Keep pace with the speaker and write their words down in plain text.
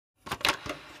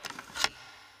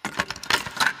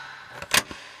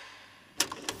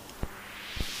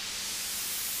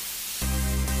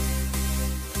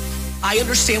I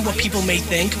understand what people may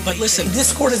think, but listen.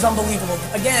 Discord is unbelievable.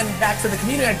 Again, back to the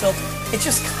community I built, it's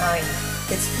just kind.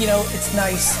 It's, it's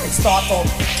nice, it's thoughtful,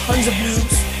 tons of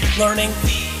noobs learning,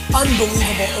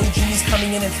 unbelievable OGs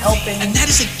coming in and helping. And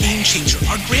that is a game changer.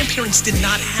 Our grandparents did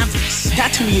not have this.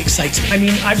 That to me excites me. I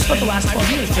mean, I've spent the last 12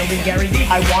 years building Gary Vee.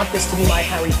 I want this to be my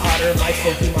Harry Potter, my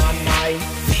Pokemon, my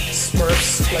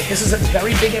Smurfs. Like, this is a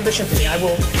very big ambition for me. I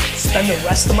will spend the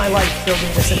rest of my life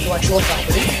building this intellectual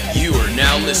property. You are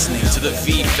now listening to the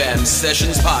VFam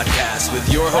Sessions podcast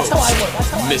with your host,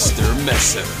 Mr.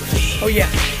 Messer. Oh yeah.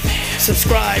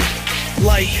 Subscribe,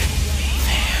 like.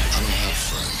 I don't have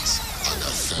friends. I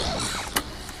got family.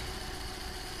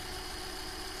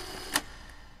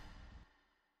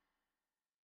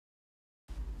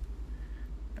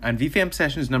 On VFam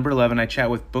Sessions number 11, I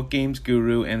chat with book games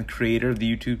guru and creator of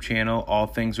the YouTube channel All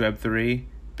Things Web3,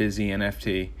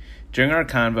 BizzyNFT. During our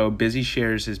convo, Bizzy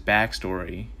shares his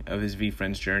backstory of his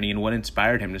VFriends journey and what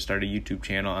inspired him to start a YouTube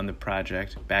channel on the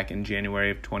project back in January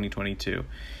of 2022.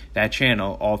 That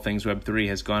channel, All Things Web3,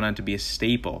 has gone on to be a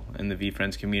staple in the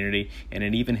VFriends community, and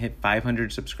it even hit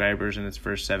 500 subscribers in its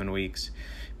first 7 weeks.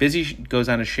 Bizzy goes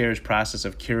on to share his process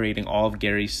of curating all of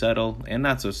Gary's subtle and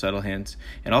not so subtle hints,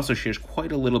 and also shares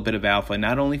quite a little bit of alpha,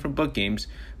 not only from book games,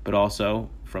 but also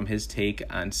from his take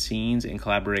on scenes and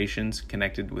collaborations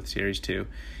connected with Series 2.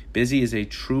 Bizzy is a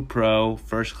true pro,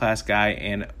 first-class guy,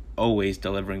 and always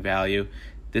delivering value.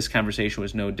 This conversation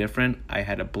was no different. I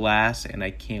had a blast, and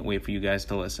I can't wait for you guys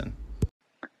to listen.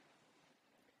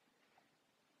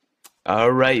 All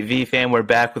right, VFam, we're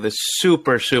back with a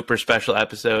super, super special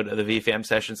episode of the VFam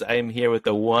Sessions. I am here with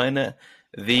the one,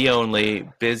 the only,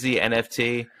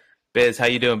 BizzyNFT. Biz, how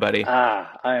you doing, buddy?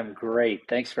 I am great.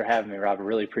 Thanks for having me, Rob. I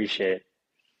really appreciate it.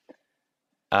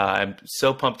 I'm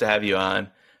so pumped to have you on.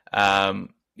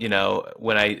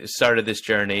 When I started this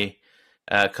journey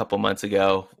a couple months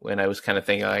ago, when I was kind of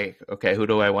thinking, like, okay, who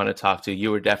do I want to talk to?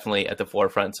 You were definitely at the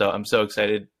forefront. So I'm so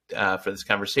excited for this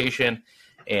conversation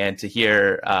and to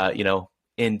hear,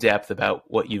 in depth about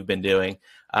what you've been doing.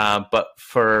 But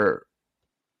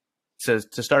to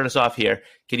start us off here,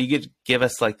 can you give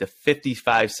us like the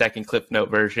 55-second Cliff Note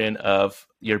version of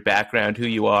your background, who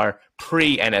you are,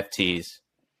 pre-NFTs?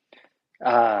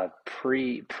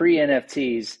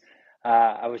 Pre-NFTs,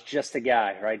 I was just a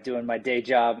guy, right, doing my day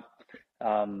job,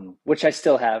 which I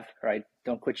still have, right?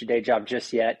 Don't quit your day job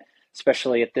just yet,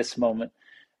 especially at this moment.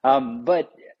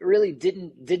 But really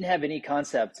didn't have any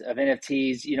concept of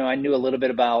NFTs. I knew a little bit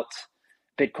about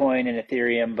Bitcoin and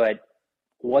Ethereum, but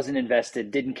wasn't invested,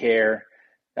 didn't care.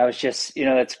 I was just,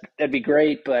 that'd be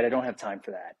great, but I don't have time for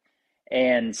that.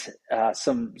 And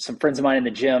some friends of mine in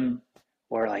the gym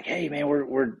were like, "Hey man,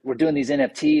 we're doing these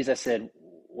NFTs." I said,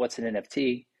 "What's an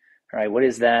NFT? All right, what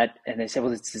is that?" And they said,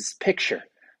 "Well, it's this picture."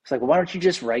 It's like, "Well, why don't you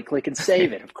just right click and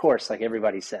save it?" Of course, like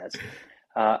everybody says.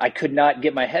 I could not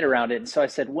get my head around it. And so I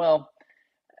said, well,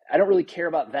 I don't really care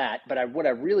about that, but what I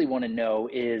really want to know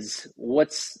is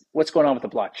what's going on with the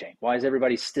blockchain. Why is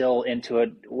everybody still into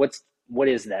it? What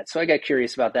is that? So I got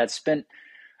curious about that. Spent,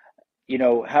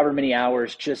 however many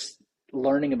hours just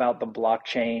learning about the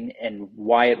blockchain and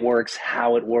why it works,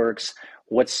 how it works,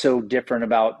 what's so different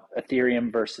about Ethereum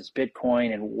versus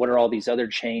Bitcoin, and what are all these other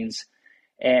chains.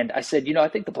 And I said, I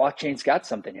think the blockchain's got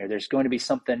something here. There's going to be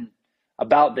something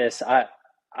about this.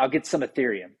 I'll get some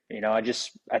Ethereum.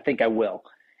 I think I will.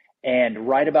 And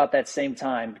right about that same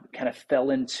time, kind of fell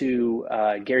into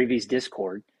Gary Vee's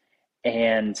Discord,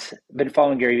 and been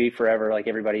following Gary Vee forever, like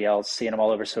everybody else, seeing him all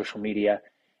over social media.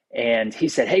 And he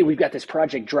said, "Hey, we've got this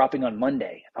project dropping on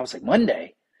Monday." I was like,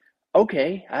 "Monday?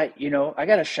 Okay, I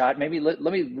got a shot. Maybe let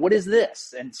me. What is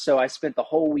this?" And so I spent the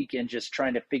whole weekend just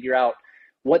trying to figure out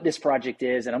what this project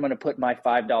is, and I'm going to put my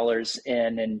 $5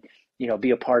 in and be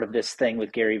a part of this thing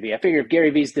with Gary Vee. I figure if Gary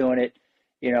Vee's doing it,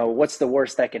 what's the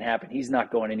worst that can happen? He's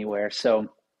not going anywhere. So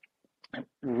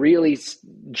really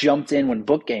jumped in when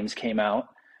book games came out,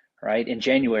 right, in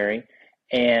January,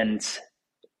 and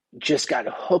just got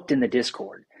hooked in the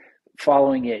Discord,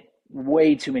 following it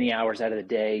way too many hours out of the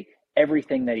day,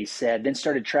 everything that he said, then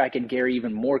started tracking Gary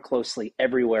even more closely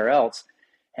everywhere else.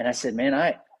 And I said, man,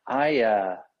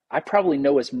 I probably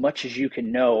know as much as you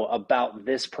can know about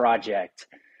this project.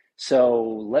 So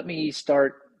let me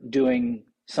start doing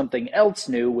something else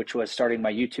new, which was starting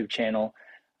my YouTube channel.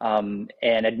 And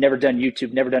I'd never done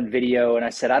YouTube, never done video. And I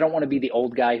said, I don't want to be the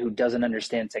old guy who doesn't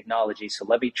understand technology. So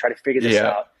let me try to figure this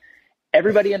out.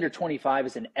 Everybody under 25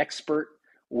 is an expert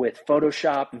with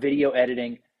Photoshop, video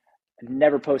editing.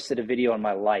 Never posted a video in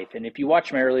my life. And if you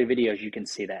watch my early videos, you can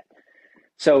see that.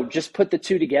 So just put the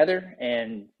two together,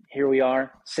 and here we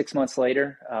are 6 months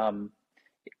later.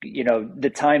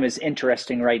 the time is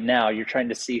interesting right now. You're trying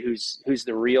to see who's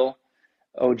the real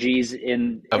OGs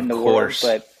in the world,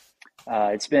 but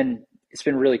it's been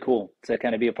really cool to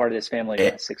kind of be a part of this family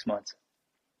the last 6 months.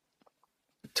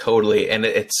 Totally. And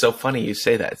it's so funny you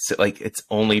say that. It's like it's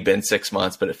only been 6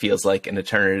 months, but it feels like an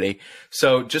eternity.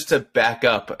 So just to back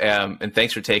up, and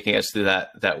thanks for taking us through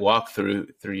that walk through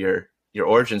your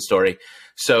origin story.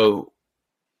 So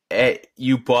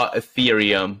you bought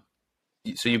Ethereum.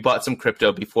 So you bought some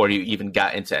crypto before you even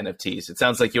got into NFTs. It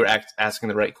sounds like you were asking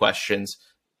the right questions,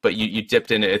 but you dipped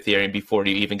into Ethereum before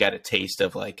you even got a taste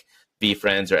of like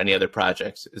VFriends or any other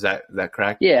projects. Is that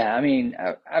correct? Yeah. I mean,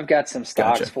 I've got some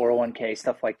stocks, Gotcha. 401k,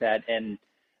 stuff like that. And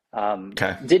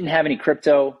didn't have any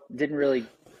crypto, didn't really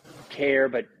care,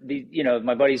 but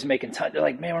my buddies making tons. They're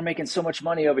like, man, we're making so much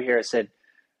money over here. I said,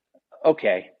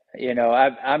 okay,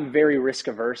 I'm very risk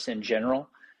averse in general.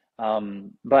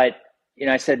 But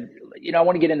I said, I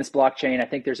want to get in this blockchain. I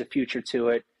think there's a future to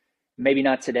it. Maybe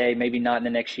not today, maybe not in the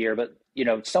next year, but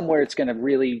somewhere it's going to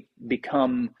really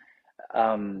become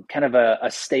kind of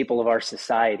a staple of our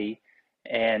society.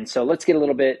 And so let's get a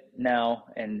little bit now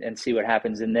and see what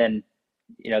happens. And then,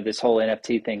 this whole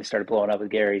NFT thing started blowing up with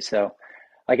Gary. So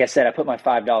like I said, I put my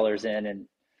 $5 in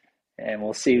and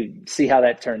we'll see how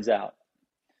that turns out.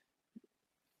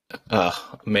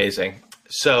 Oh, amazing.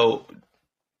 So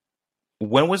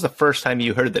when was the first time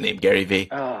you heard the name Gary V?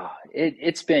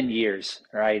 It's been years,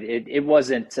 right? It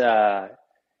wasn't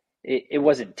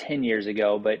 10 years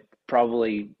ago, but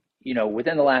probably,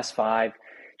 within the last 5,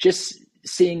 just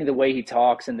seeing the way he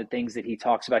talks and the things that he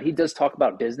talks about. He does talk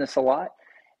about business a lot.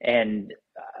 And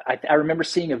I remember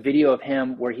seeing a video of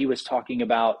him where he was talking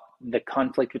about the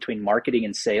conflict between marketing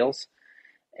and sales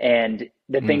and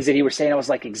the things that he was saying. I was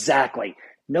like, exactly.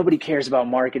 Nobody cares about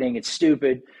marketing. It's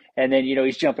stupid. And then,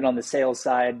 he's jumping on the sales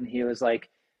side and he was like,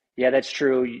 yeah, that's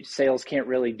true. Sales can't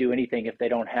really do anything if they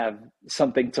don't have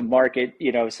something to market,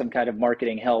 some kind of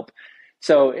marketing help.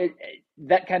 So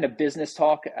that kind of business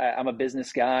talk, I'm a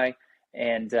business guy,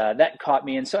 and that caught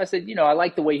me. And so I said, I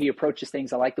like the way he approaches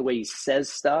things. I like the way he says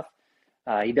stuff.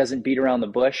 He doesn't beat around the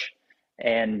bush.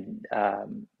 And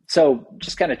so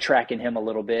just kind of tracking him a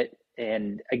little bit.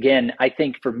 And again, I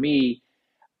think for me,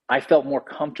 I felt more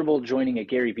comfortable joining a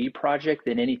Gary Vee project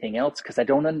than anything else because I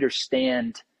don't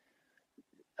understand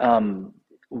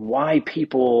why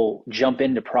people jump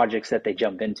into projects that they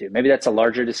jump into. Maybe that's a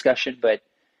larger discussion, but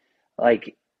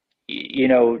like,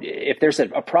 if there's a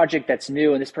project that's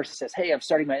new and this person says, hey, I'm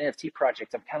starting my NFT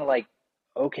project, I'm kind of like,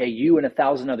 okay, you and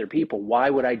 1,000 other people, why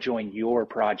would I join your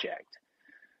project?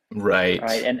 Right.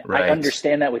 And I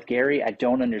understand that with Gary. I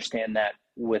don't understand that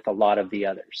with a lot of the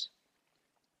others.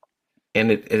 And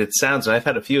it sounds, and I've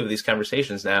had a few of these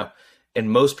conversations now, and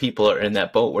most people are in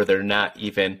that boat where they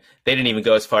didn't even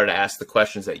go as far to ask the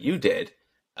questions that you did.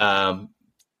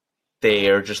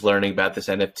 They are just learning about this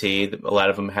NFT. A lot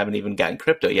of them haven't even gotten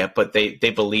crypto yet, but they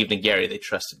believed in Gary. They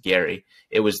trusted Gary.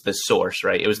 It was the source,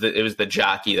 right? It was the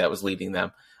jockey that was leading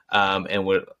them. And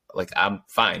we're like, I'm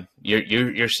fine.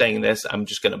 You're saying this. I'm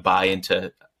just going to buy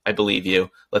into. I believe you.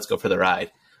 Let's go for the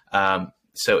ride.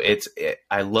 So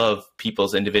I love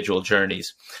people's individual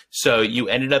journeys. So you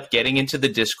ended up getting into the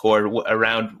Discord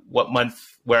around what month?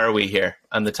 Where are we here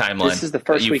on the timeline? This is the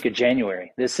first week of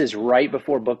January. This is right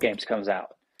before Book Games comes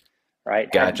out.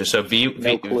 Right. Gotcha. So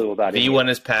no clue about it. V1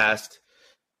 is passed.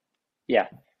 Yeah.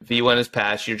 V1 is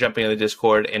passed. You're jumping on the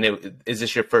Discord. And is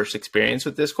this your first experience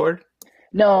with Discord?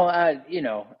 No,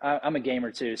 I'm a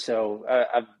gamer too. So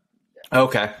I've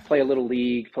play a little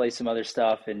League, play some other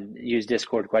stuff, and use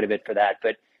Discord quite a bit for that.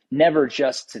 But never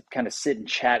just to kind of sit and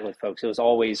chat with folks. It was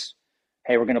always,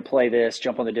 hey, we're going to play this,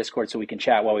 jump on the Discord so we can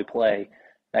chat while we play,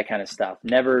 that kind of stuff.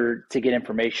 Never to get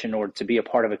information or to be a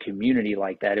part of a community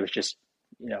like that. It was just,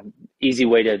 easy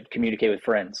way to communicate with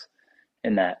friends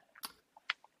in that.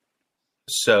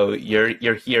 So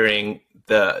you're hearing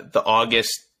the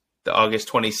August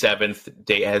 27th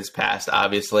date has passed.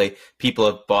 Obviously, people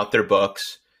have bought their books.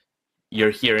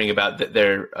 You're hearing about that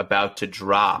they're about to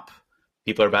drop.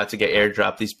 People are about to get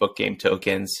airdrop these book game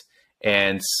tokens,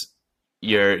 and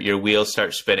your wheels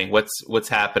start spinning. What's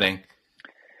happening?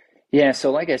 Yeah, so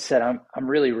like I said, I'm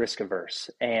really risk averse,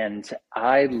 and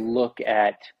I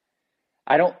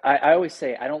always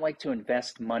say I don't like to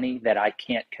invest money that I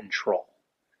can't control.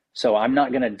 So I'm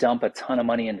not going to dump a ton of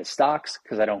money into stocks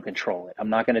because I don't control it. I'm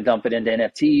not going to dump it into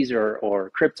NFTs or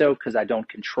crypto because I don't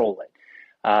control it.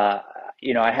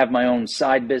 I have my own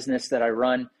side business that I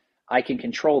run. I can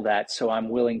control that, so I'm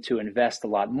willing to invest a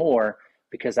lot more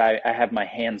because I have my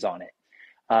hands on it.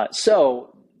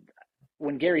 So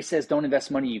when Gary says don't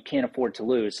invest money you can't afford to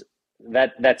lose,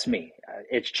 that's me.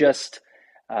 It's just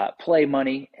play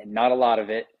money and not a lot of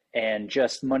it, and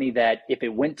just money that if it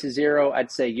went to zero,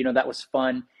 I'd say, that was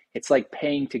fun. It's like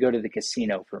paying to go to the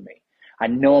casino for me. I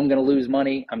know I'm going to lose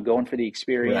money. I'm going for the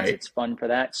experience. Right. It's fun for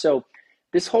that. So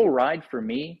this whole ride for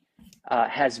me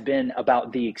has been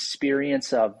about the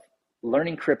experience of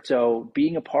learning crypto,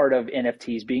 being a part of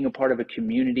NFTs, being a part of a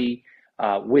community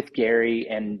with Gary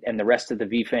and the rest of the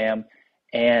VFam,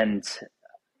 and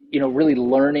really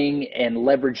learning and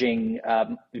leveraging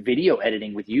video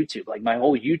editing with YouTube. Like my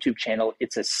whole YouTube channel,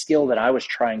 it's a skill that I was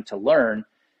trying to learn.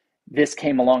 This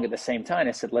came along at the same time.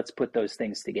 I said, let's put those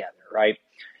things together, right?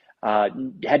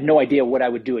 Had no idea what I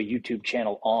would do a YouTube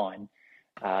channel on.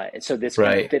 So this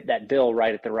kind of fit that bill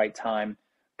right at the right time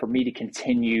for me to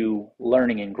continue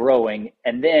learning and growing.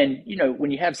 And then, when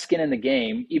you have skin in the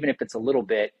game, even if it's a little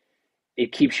bit,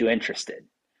 it keeps you interested,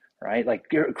 right? Like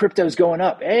crypto's going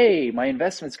up. Hey, my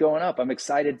investment's going up. I'm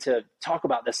excited to talk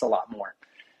about this a lot more.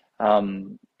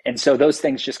 And so those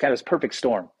things just kind of perfect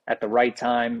storm at the right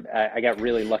time. I got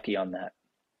really lucky on that.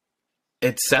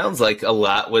 It sounds like a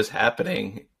lot was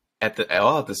happening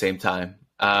all at the same time.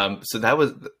 So that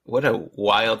was, what a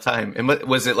wild time. And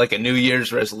was it like a New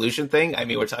Year's resolution thing? I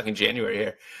mean, we're talking January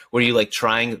here. Were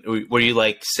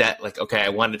you set, like, okay, I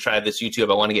want to try this YouTube.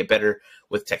 I want to get better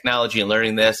with technology and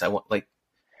learning this.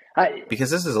 Because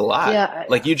this is a lot. Yeah,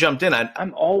 you jumped in.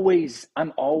 I'm always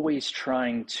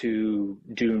trying to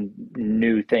do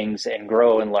new things and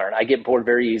grow and learn. I get bored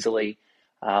very easily.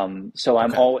 So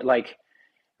I'm always like,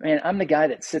 man, I'm the guy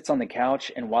that sits on the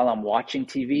couch and while I'm watching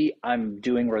TV, I'm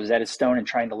doing Rosetta Stone and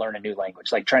trying to learn a new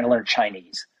language, like trying to learn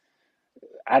Chinese.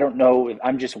 I don't know if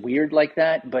I'm just weird like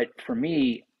that, but for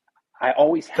me, I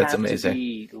always have to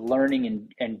be learning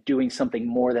and doing something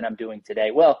more than I'm doing today.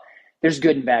 Well, there's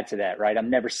good and bad to that, right? I'm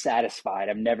never satisfied.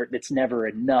 It's never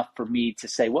enough for me to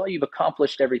say, well, you've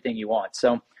accomplished everything you want.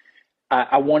 So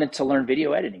I wanted to learn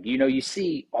video editing. You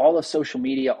see all of social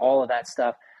media, all of that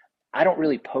stuff. I don't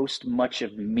really post much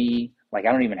of me. Like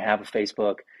I don't even have a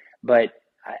Facebook, but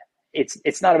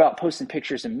it's not about posting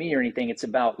pictures of me or anything. It's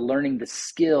about learning the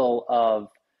skill of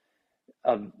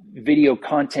video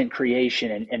content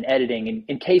creation and editing. And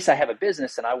in case I have a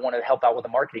business and I want to help out with the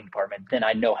marketing department, then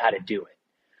I know how to do it.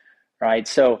 Right.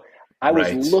 So I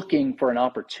was looking for an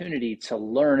opportunity to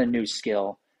learn a new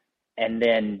skill. And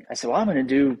then I said, well, I'm going to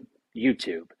do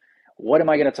YouTube. What am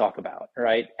I going to talk about?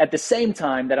 Right. At the same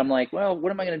time that I'm like, well,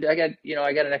 what am I going to do? I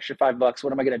got an extra $5.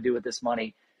 What am I going to do with this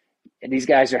money? And these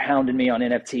guys are hounding me on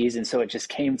NFTs. And so it just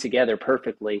came together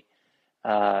perfectly.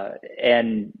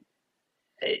 And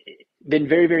it's been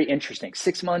very, very interesting.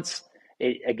 6 months,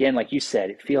 again, like you said,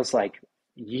 it feels like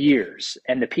years.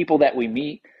 And the people that we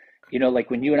meet, like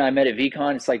when you and I met at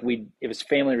VCon, it's like it was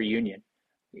family reunion,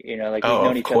 we've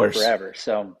known each other forever.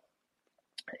 So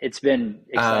it's been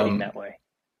exciting that way.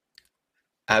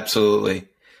 Absolutely.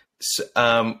 So,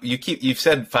 you've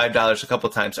said $5 a couple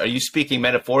of times. Are you speaking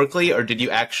metaphorically or did you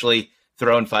actually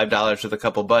throw in $5 with a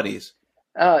couple buddies?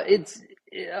 It's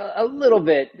a little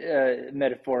bit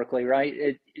metaphorically,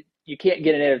 right? You can't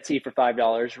get an NFT for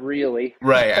 $5, really.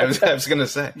 Right. I was going to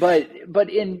say. But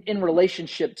in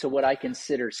relationship to what I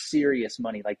consider serious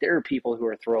money, like there are people who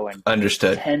are throwing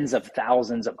tens of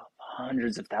thousands of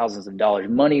hundreds of thousands of dollars,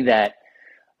 money that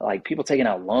like people taking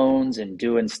out loans and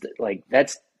doing like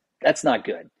that's not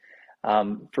good.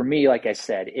 For me, like I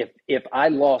said, if I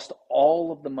lost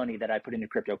all of the money that I put into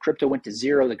crypto went to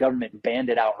zero, the government banned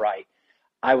it outright,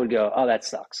 I would go, oh, that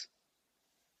sucks.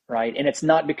 Right. And it's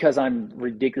not because I'm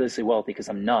ridiculously wealthy, because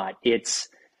I'm not.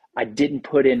 I didn't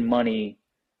put in money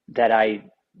that I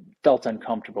felt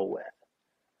uncomfortable with.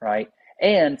 Right.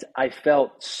 And I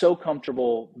felt so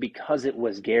comfortable because it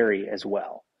was Gary as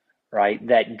well. Right.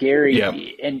 That Gary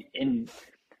and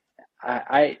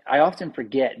I often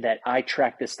forget that I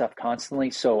track this stuff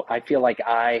constantly. So I feel like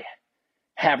I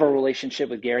have a relationship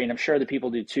with Gary, and I'm sure the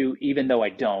people do too, even though I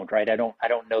don't. Right. I don't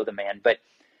know the man, but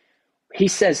he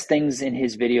says things in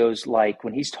his videos like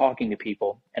when he's talking to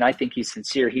people, and I think he's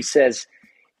sincere. He says,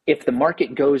 if the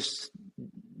market goes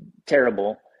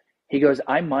terrible, he goes,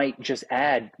 I might just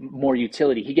add more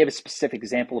utility. He gave a specific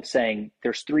example of saying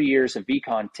there's 3 years of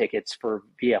VCon tickets for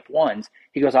VF1s.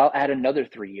 He goes, I'll add another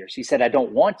 3 years. He said, I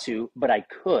don't want to, but I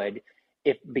could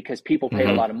because people paid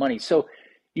a lot of money. So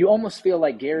you almost feel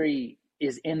like Gary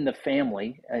is in the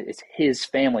family. It's his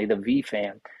family, the V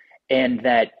fam, and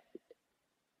that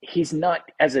he's not,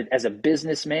 as a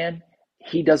businessman,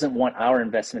 he doesn't want our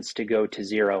investments to go to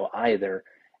zero either.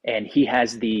 And he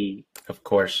has the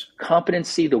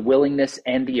competency, the willingness,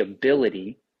 and the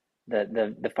ability,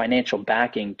 the financial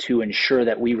backing to ensure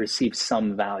that we receive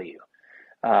some value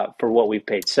for what we've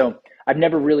paid. So I've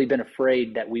never really been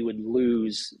afraid that we would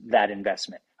lose that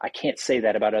investment. I can't say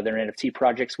that about other NFT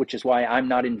projects, which is why I'm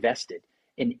not invested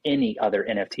in any other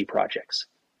NFT projects.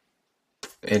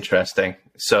 Interesting.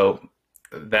 So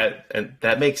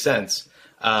that makes sense.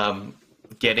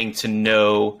 Getting to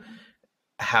know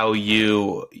how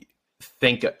you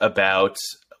think about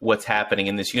what's happening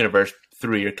in this universe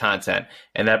through your content.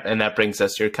 And that brings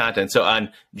us to your content. So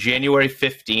on January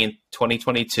 15th,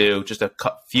 2022, just a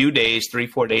few days,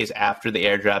 3-4 days after the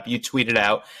airdrop, you tweeted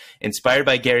out, "Inspired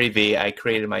by Gary Vee, I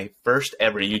created my first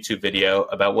ever YouTube video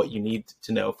about what you need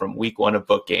to know from week 1 of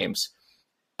book games."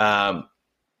 And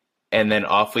then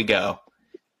off we go.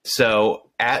 So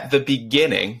at the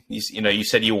beginning, you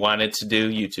said you wanted to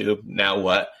do YouTube. Now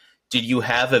what? Did you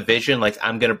have a vision like,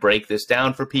 I'm going to break this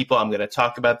down for people, I'm going to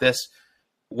talk about this?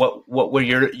 What were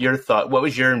your thought? What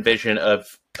was your vision of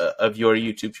your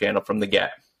YouTube channel from the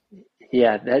get?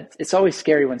 Yeah, it's always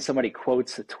scary when somebody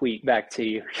quotes a tweet back to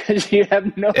you because you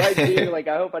have no idea. Like,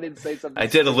 I hope I didn't say something. I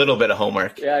did a little bit of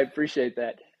homework. Yeah, I appreciate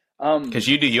that. Because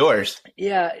you do yours.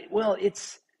 Yeah, well,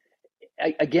 it's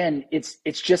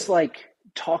just like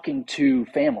talking to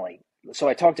family. So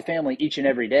I talk to family each and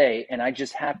every day, and I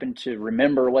just happen to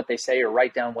remember what they say or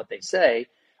write down what they say,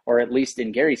 or at least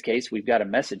in Gary's case, we've got a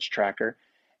message tracker.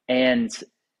 And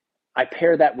I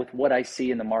pair that with what I see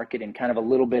in the market and kind of a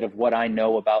little bit of what I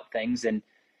know about things, and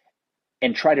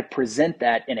try to present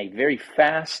that in a very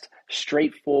fast,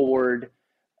 straightforward,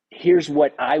 here's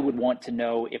what I would want to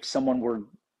know if someone were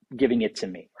giving it to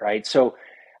me, right? So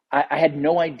I had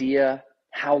no idea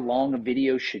how long a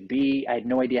video should be. I had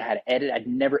no idea how to edit. I'd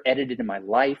never edited in my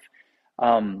life.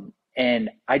 And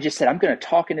I just said, I'm going to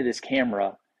talk into this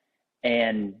camera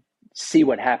and see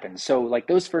what happens. So like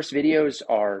those first videos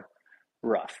are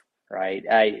rough, right?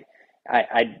 I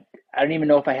don't even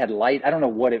know if I had light. I don't know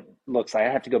what it looks like.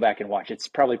 I have to go back and watch. It's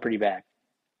probably pretty bad.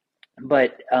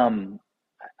 But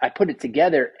I put it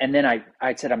together, and then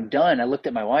I said, I'm done. I looked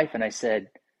at my wife and I said,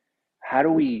 how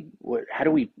do we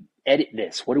edit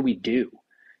this? What do we do?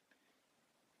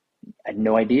 I had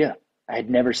no idea. I had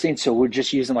never seen. So we're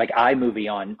just using like iMovie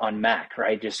on Mac,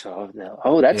 right? Just,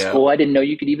 that's cool. I didn't know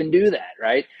you could even do that,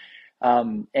 right?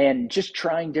 And just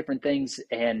trying different things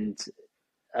and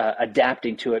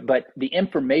adapting to it. But the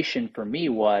information for me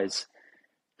was,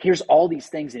 here's all these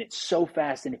things, and it's so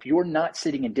fast. And if you're not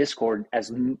sitting in Discord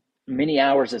as many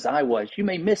hours as I was, you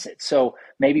may miss it. So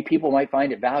maybe people might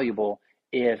find it valuable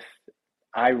if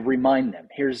I remind them,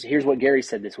 here's what Gary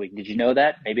said this week. Did you know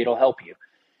that? Maybe it'll help you.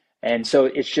 And so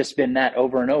it's just been that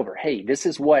over and over. Hey, this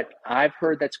is what I've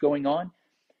heard that's going on.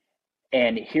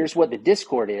 And here's what the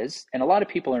Discord is. And a lot of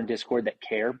people are in Discord that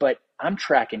care, but I'm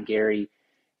tracking Gary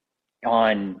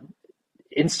on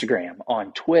Instagram,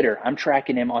 on Twitter. I'm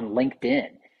tracking him on LinkedIn.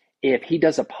 If he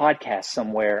does a podcast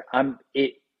somewhere,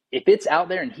 if it's out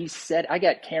there and he said, I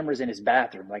got cameras in his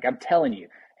bathroom. Like, I'm telling you,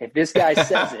 if this guy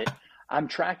says it, I'm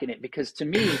tracking it, because to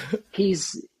me, he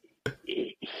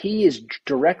is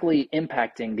directly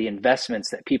impacting the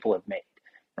investments that people have made,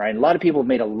 right? And a lot of people have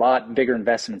made a lot bigger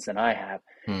investments than I have.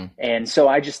 And so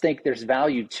I just think there's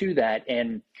value to that.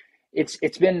 And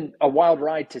it's been a wild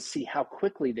ride to see how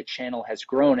quickly the channel has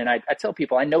grown. And I tell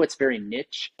people, I know it's very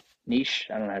niche.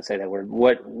 I don't know how to say that word,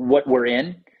 what we're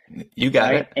in. You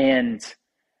got it. And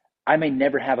I may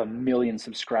never have 1 million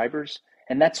subscribers,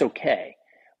 and that's okay.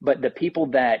 But the people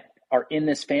that are in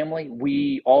this family,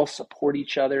 we all support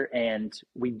each other, and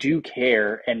we do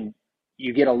care, and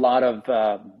you get a lot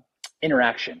of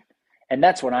interaction. And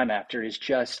that's what I'm after, is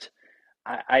just,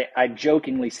 I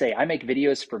jokingly say, I make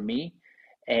videos for me,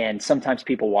 and sometimes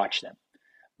people watch them.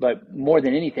 But more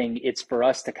than anything, it's for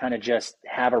us to kind of just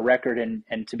have a record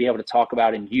and to be able to talk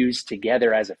about and use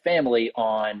together as a family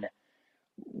on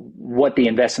what the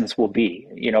investments will be.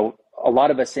 You know, a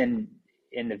lot of us in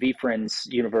the VFriends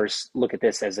universe look at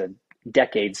this as a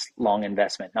decades-long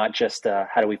investment, not just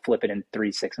how do we flip it in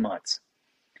 3-6 months.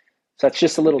 So it's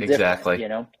just a little different, you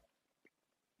know?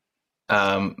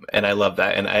 And I love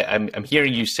that. And I'm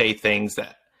hearing you say things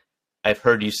that I've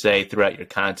heard you say throughout your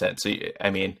content. So,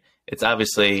 I mean, it's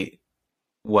obviously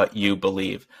what you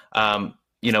believe.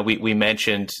 You know, we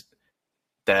mentioned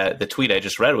that the tweet I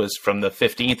just read was from the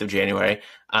 15th of January.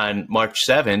 On March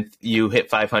 7th, you hit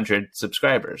 500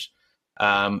 subscribers.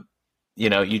 You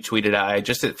know, you tweeted out, I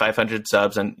just hit 500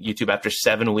 subs on YouTube after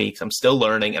 7 weeks. I'm still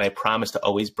learning, and I promise to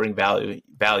always bring value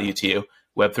to you.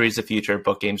 Web3 is the future.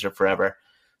 Book games are forever.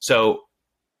 So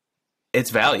it's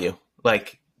value.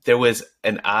 Like, there's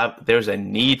a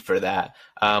need for that.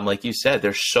 Like you said,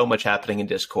 there's so much happening in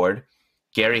Discord.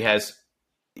 Gary has,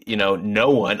 you know,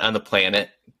 no one on the planet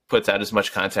puts out as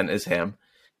much content as him.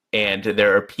 And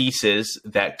there are pieces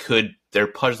that could they're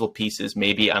puzzle pieces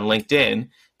maybe on LinkedIn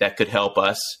that could help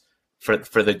us for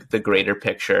the greater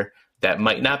picture that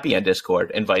might not be on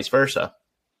Discord, and vice versa.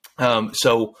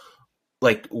 So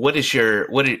like,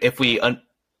 if we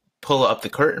pull up the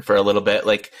curtain for a little bit,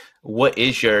 like, what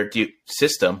is your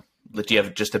system? Do you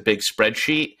have just a big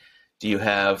spreadsheet? Do you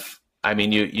have, I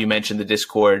mean, you mentioned the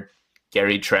Discord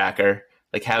Gary tracker.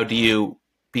 Like, how do you,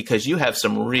 because you have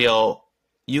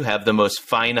you have the most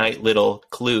finite little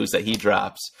clues that he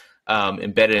drops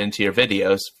embedded into your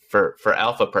videos for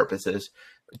alpha purposes.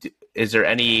 Is there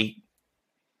anything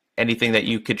that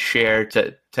you could share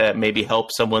to maybe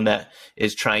help someone that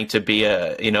is trying to be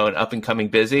an up and coming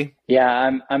Bizzy?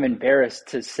 Yeah, I'm embarrassed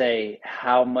to say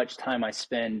how much time I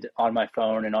spend on my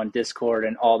phone and on Discord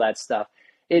and all that stuff.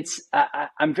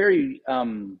 I'm very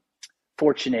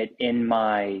fortunate in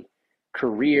my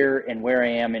career and where I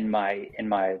am in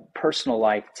my personal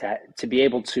life to be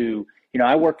able to,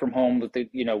 I work from home with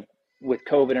with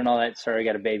COVID and all that. Sorry, I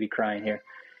got a baby crying here.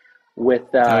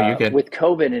 With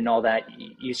COVID and all that,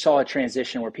 you saw a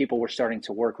transition where people were starting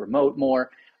to work remote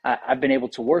more. I've been able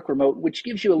to work remote, which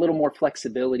gives you a little more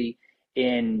flexibility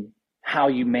in how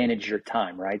you manage your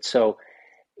time, right? So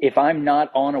if I'm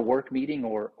not on a work meeting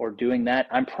or doing that,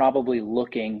 I'm probably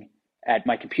looking at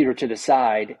my computer to the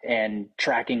side and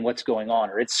tracking what's going on,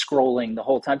 or it's scrolling the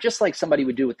whole time, just like somebody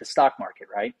would do with the stock market,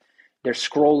 right? They're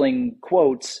scrolling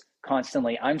quotes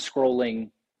constantly. I'm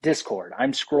scrolling Discord.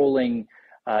 I'm scrolling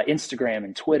Instagram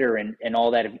and Twitter and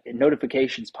all that,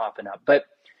 notifications popping up. But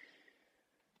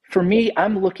for me,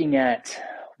 I'm looking at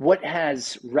what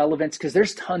has relevance, because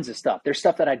there's tons of stuff. There's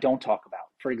stuff that I don't talk about.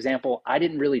 For example, I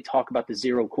didn't really talk about the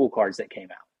Zero Cool cards that came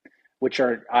out, which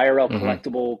are IRL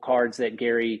collectible cards that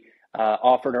Gary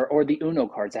offered, or the Uno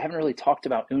cards. I haven't really talked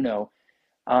about Uno.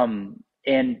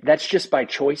 And that's just by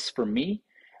choice for me.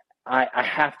 I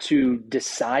have to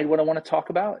decide what I want to talk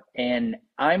about. And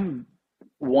I'm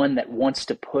one that wants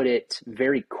to put it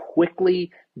very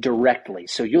quickly, directly.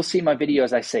 So you'll see my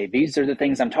videos, I say, these are the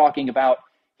things I'm talking about.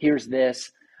 Here's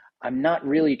this. I'm not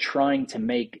really trying to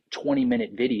make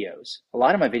 20-minute videos. A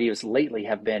lot of my videos lately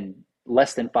have been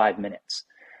less than 5 minutes.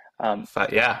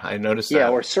 Yeah, I noticed that. Yeah,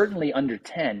 or certainly under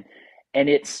 10. And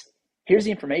here's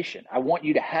the information. I want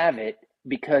you to have it,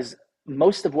 because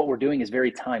most of what we're doing is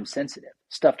very time sensitive.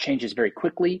 Stuff changes very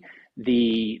quickly.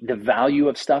 The value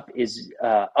of stuff is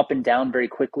up and down very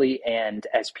quickly. And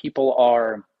as people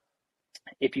are,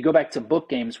 if you go back to book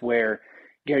games where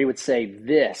Gary would say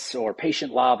this or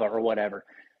patient lava or whatever,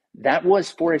 that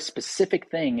was for a specific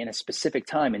thing in a specific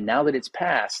time. And now that it's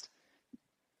passed,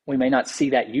 we may not see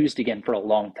that used again for a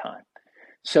long time.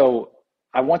 So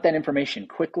I want that information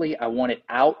quickly. I want it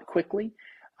out quickly.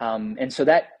 And so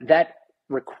that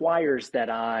requires that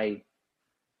I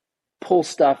pull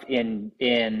stuff in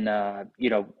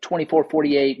 24,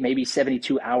 48, maybe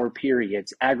 72-hour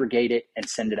periods, aggregate it and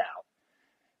send it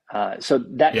out. So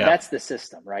that's the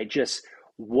system, right? Just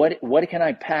what can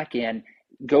I pack in,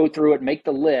 go through it, make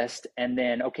the list, and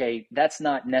then, okay, that's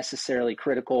not necessarily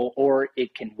critical, or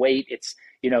it can wait. It's,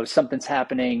 something's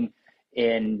happening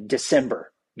in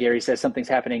December. Gary says something's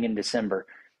happening in December.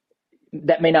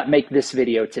 That may not make this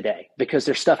video today because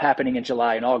there's stuff happening in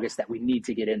July and August that we need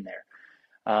to get in there.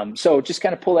 So just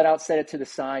kind of pull it out, set it to the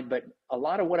side. But a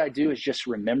lot of what I do is just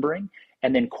remembering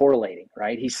and then correlating,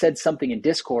 right? He said something in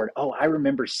Discord. Oh, I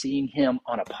remember seeing him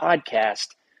on a podcast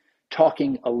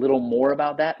talking a little more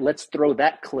about that. Let's throw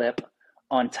that clip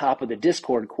on top of the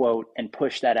Discord quote and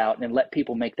push that out and then let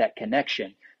people make that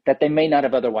connection that they may not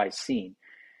have otherwise seen.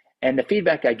 And the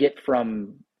feedback I get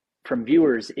from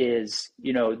viewers is,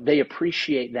 they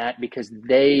appreciate that because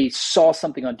they saw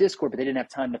something on Discord, but they didn't have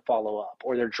time to follow up,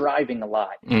 or they're driving a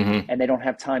lot and they don't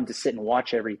have time to sit and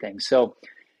watch everything. So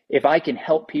if I can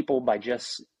help people by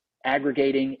just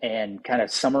aggregating and kind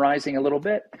of summarizing a little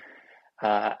bit,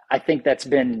 I think that's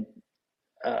been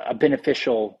a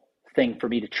beneficial thing for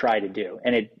me to try to do.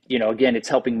 And it, again, it's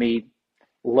helping me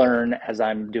learn as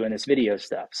I'm doing this video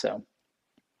stuff. So.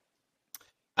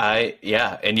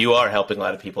 And you are helping a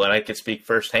lot of people, and I could speak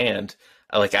firsthand.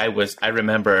 I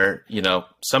remember,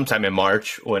 sometime in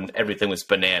March when everything was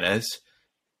bananas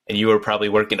and you were probably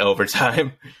working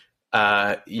overtime,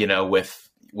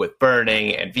 with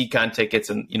burning and VCon tickets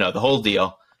and, the whole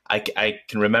deal. I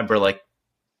can remember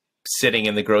sitting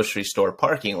in the grocery store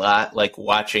parking lot,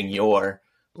 watching your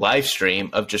live stream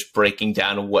of just breaking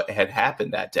down what had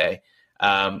happened that day.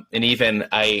 And even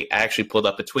I actually pulled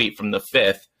up a tweet from the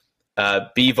 5th,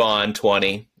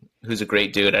 Bvon20, who's a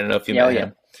great dude. I don't know if you met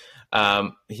him.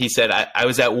 He said, I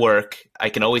was at work. I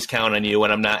can always count on you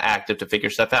when I'm not active to figure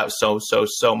stuff out.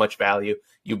 So much value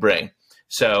you bring.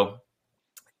 So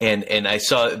And I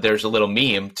saw there's a little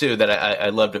meme too that I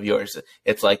loved of yours.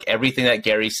 It's like everything that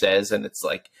Gary says, and it's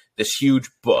like this huge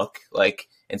book, like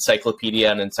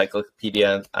encyclopedia and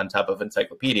encyclopedia on top of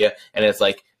encyclopedia, and it's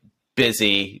like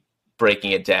Bizzy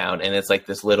breaking it down, and it's like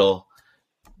this little,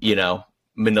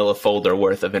 manila folder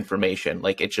worth of information.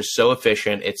 Like it's just so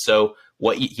efficient. It's so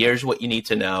here's what you need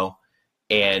to know,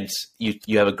 and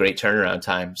you have a great turnaround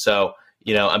time. So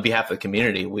on behalf of the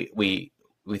community, we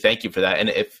thank you for that. And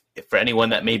if for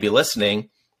anyone that may be listening,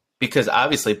 because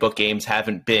obviously book games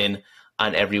haven't been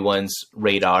on everyone's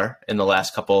radar in the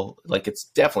last couple, like it's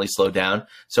definitely slowed down.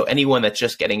 So anyone that's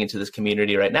just getting into this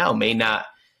community right now may not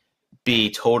be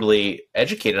totally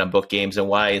educated on book games and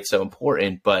why it's so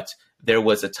important. But there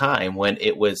was a time when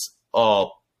it was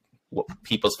all what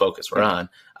people's focus were on.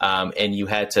 And you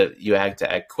had to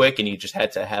act quick, and you just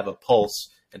had to have a pulse,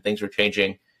 and things were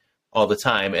changing all the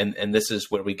time. And this is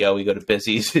where we go to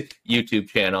Bizzy's YouTube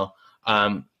channel.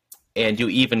 And you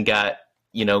even got,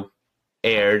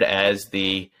 aired as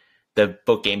the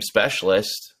book game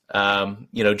specialist,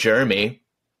 Jeremy,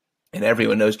 and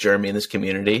everyone knows Jeremy in this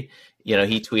community. He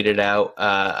tweeted out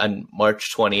on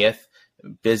March 20th,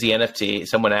 BizzyNFT.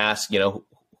 Someone asked,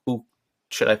 who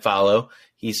should I follow?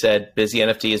 He said,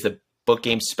 BizzyNFT is the book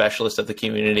game specialist of the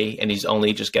community, and he's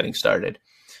only just getting started.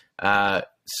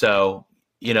 So,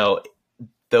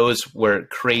 those were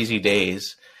crazy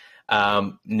days.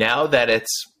 Now that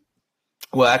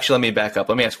actually, let me back up.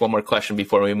 Let me ask one more question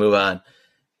before we move on.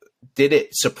 Did it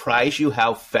surprise you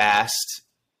how fast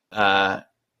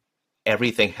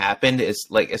everything happened? Is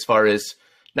like, as far as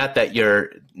not that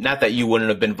you wouldn't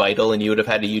have been vital and you would have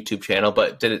had a YouTube channel,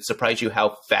 but did it surprise you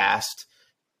how fast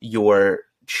your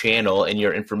channel and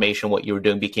your information, what you were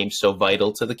doing, became so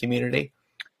vital to the community?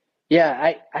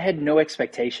 Yeah, I had no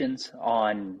expectations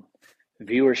on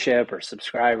viewership or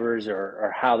subscribers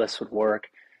or how this would work.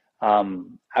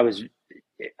 I was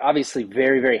obviously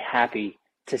very, very happy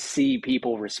to see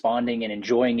people responding and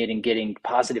enjoying it and getting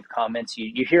positive comments.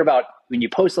 You hear about when you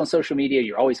post on social media,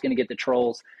 you're always going to get the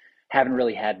trolls. Haven't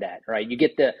really had that, right? You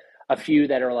get a few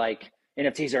that are like,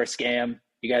 NFTs are a scam.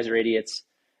 You guys are idiots.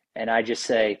 And I just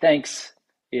say, thanks,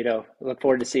 look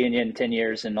forward to seeing you in 10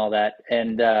 years and all that.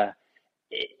 And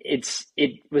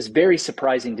it was very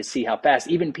surprising to see how fast,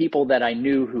 even people that I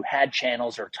knew who had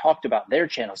channels or talked about their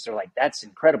channels, they're like, that's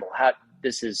incredible. How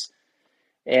this is.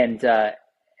 And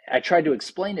I tried to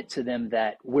explain it to them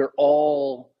that we're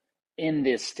all in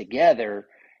this together.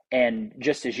 And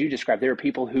just as you described, there are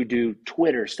people who do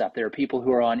Twitter stuff. There are people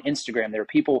who are on Instagram. There are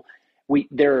people,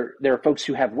 there are folks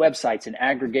who have websites and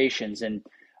aggregations. And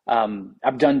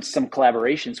I've done some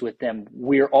collaborations with them.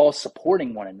 We're all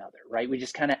supporting one another, right? We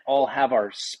just kind of all have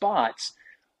our spots.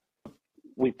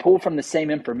 We pull from the same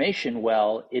information.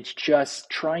 Well, it's just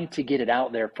trying to get it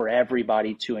out there for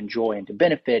everybody to enjoy and to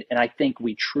benefit. And I think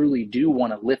we truly do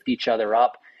want to lift each other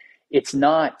up. It's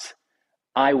not,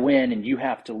 I win and you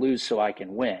have to lose so I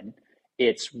can win.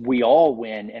 It's we all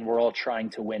win and we're all trying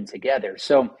to win together.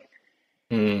 So,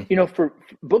 for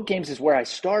book games is where I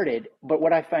started. But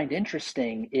what I find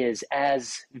interesting is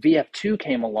as VF2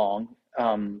 came along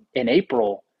in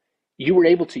April, you were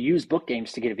able to use book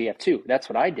games to get a VF2. That's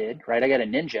what I did, right? I got a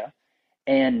Ninja.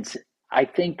 And I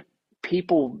think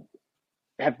people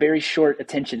have very short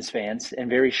attention spans and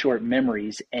very short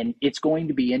memories. And it's going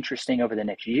to be interesting over the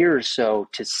next year or so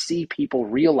to see people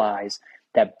realize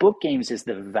that book games is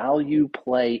the value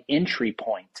play entry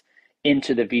point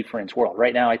into the VFriends world.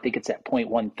 Right now, I think it's at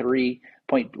 0.13,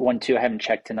 0.12. I haven't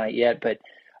checked tonight yet, but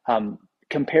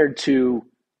compared to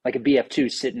like a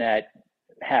BF2 sitting at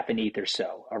half an ETH or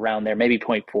so, around there, maybe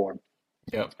 0.4.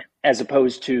 Yep. As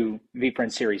opposed to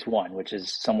VFriends Series 1, which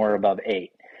is somewhere above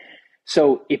 8.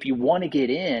 So if you want to get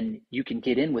in, you can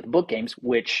get in with book games,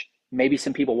 which maybe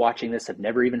some people watching this have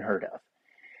never even heard of.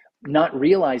 Not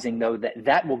realizing, though,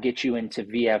 that will get you into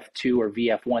VF2 or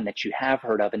VF1 that you have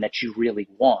heard of and that you really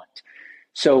want.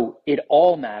 So it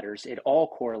all matters. It all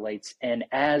correlates. And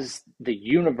as the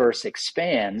universe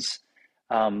expands,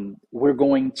 we're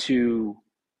going to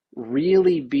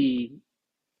really be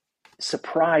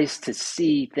surprised to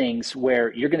see things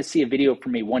where you're going to see a video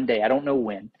from me one day, I don't know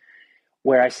when,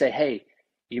 where I say, hey,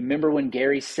 you remember when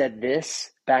Gary said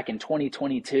this back in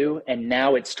 2022 and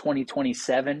now it's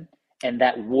 2027 and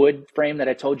that wood frame that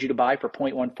I told you to buy for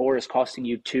 0.14 is costing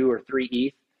you 2 or 3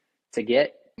 ETH to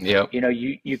get? Yep.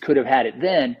 You could have had it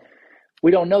then.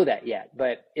 We don't know that yet,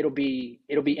 but it'll be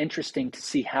interesting to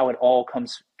see how it all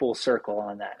comes full circle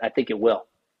on that. I think it will.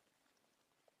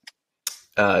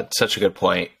 Such a good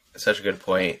point.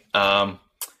 Yeah,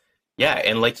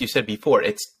 and like you said before,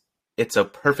 it's it's a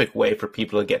perfect way for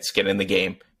people to get skin in the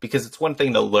game, because it's one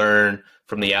thing to learn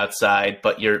from the outside,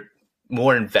 but you're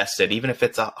more invested, even if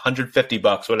it's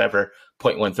 $150, whatever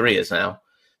 0.13 is now.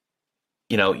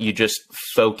 You just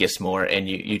focus more, and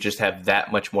you just have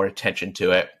that much more attention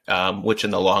to it, which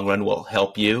in the long run will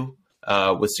help you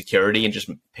with security, and just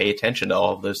pay attention to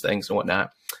all of those things and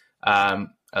whatnot.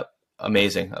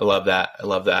 Amazing. I love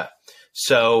that.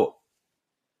 So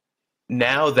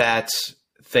now that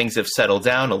things have settled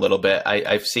down a little bit,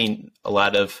 I've seen a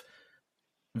lot of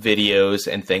videos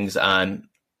and things on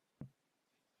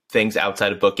things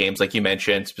outside of book games, like you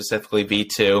mentioned, specifically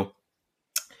V2,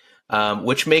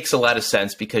 which makes a lot of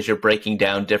sense because you're breaking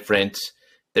down different.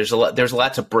 There's a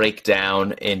lot to break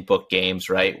down in book games,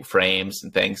 right? Frames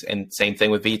and things, and same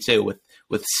thing with V2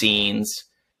 with scenes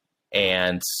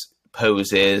and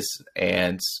poses,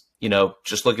 and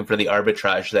just looking for the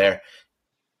arbitrage there.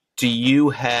 Do you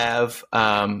have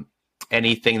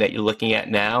anything that you're looking at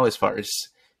now as far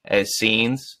as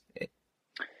scenes?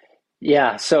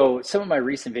 Yeah. So some of my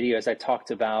recent videos, I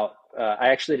talked about, I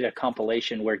actually did a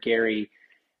compilation where Gary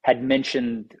had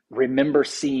mentioned, remember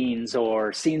scenes,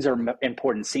 or scenes are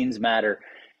important, scenes matter.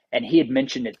 And he had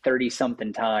mentioned it 30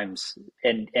 something times,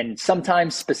 and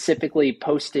sometimes specifically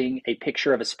posting a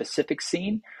picture of a specific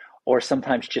scene, or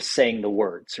sometimes just saying the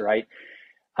words, right?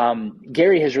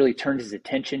 Gary has really turned his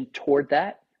attention toward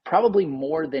that, probably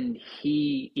more than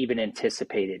he even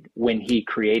anticipated when he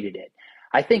created it.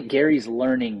 I think Gary's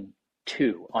learning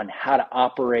too on how to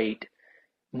operate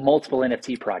multiple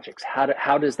NFT projects.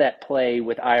 How does that play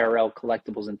with IRL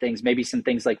collectibles and things? Maybe some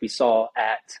things like we saw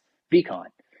at VCon.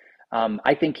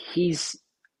 I think he's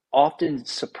often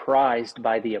surprised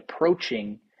by the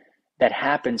approaching that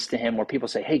happens to him, where people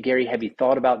say, "Hey, Gary, have you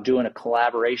thought about doing a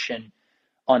collaboration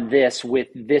on this with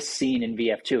this scene in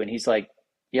VF2?" And he's like,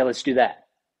 "Yeah, let's do that."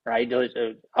 Right?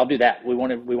 I'll do that. We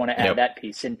want to add that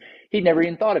piece. And he'd never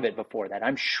even thought of it before that.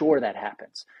 I'm sure that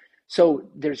happens. So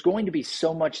there's going to be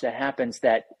so much that happens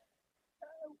that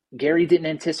Gary didn't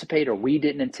anticipate, or we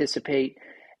didn't anticipate.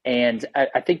 And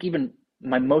I think even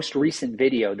my most recent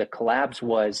video, the collabs,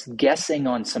 was guessing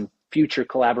on some future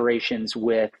collaborations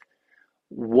with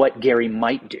what Gary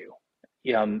might do.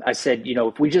 I said,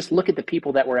 if we just look at the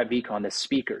people that were at VCon, the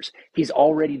speakers, he's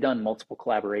already done multiple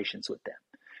collaborations with them,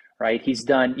 right? He's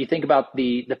done, you think about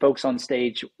the folks on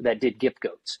stage that did gift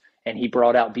goats, and he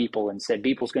brought out Beeple and said,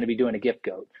 Beeple's going to be doing a gift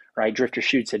goat, right? Drifter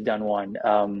Shoots had done one.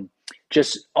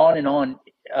 Just on and on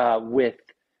with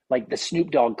like the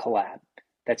Snoop Dogg collab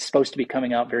that's supposed to be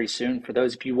coming out very soon. For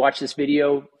those of you who watch this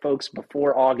video, folks,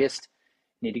 before August,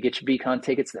 you need to get your BCon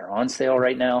tickets. They're on sale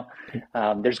right now.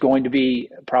 There's going to be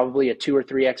probably a 2 or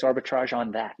 3x arbitrage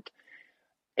on that.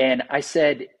 And I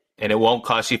said, and it won't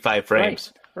cost you 5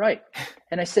 frames. Right.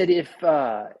 And I said,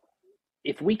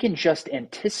 if we can just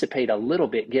anticipate a little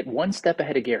bit, get one step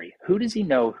ahead of Gary. Who does he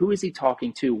know? Who is he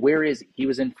talking to? Where is he? He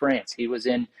was in France. He was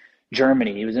in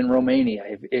Germany. He was in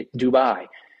Romania, Dubai.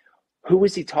 Who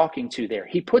is he talking to there?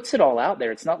 He puts it all out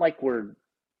there. It's not like we're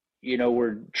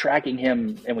tracking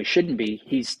him and we shouldn't be.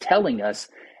 He's telling us,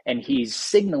 and he's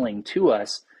signaling to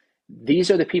us,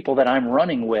 these are the people that I'm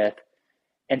running with.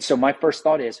 And so my first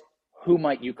thought is, who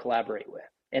might you collaborate with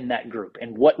in that group?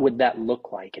 And what would that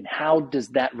look like? And how does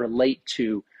that relate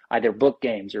to either book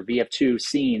games or VF2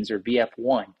 scenes or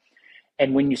VF1?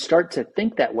 And when you start to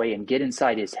think that way and get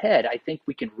inside his head, I think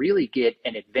we can really get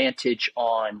an advantage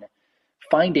on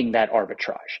finding that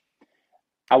arbitrage.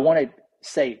 I want to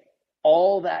say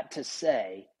all that to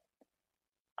say,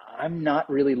 I'm not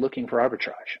really looking for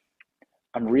arbitrage.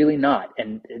 I'm really not.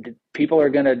 And people are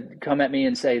going to come at me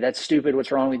and say, that's stupid,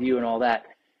 what's wrong with you, and all that.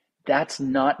 That's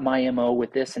not my MO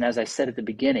with this. And as I said at the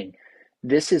beginning,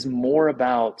 this is more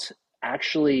about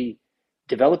actually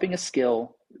developing a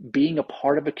skill, being a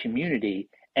part of a community,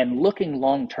 and looking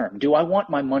long term. Do I want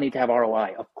my money to have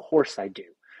ROI? Of course I do.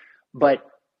 But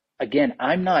again,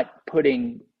 I'm not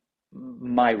putting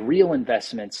my real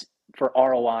investments for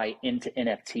ROI into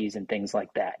NFTs and things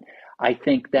like that. I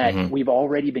think that we've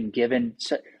already been given,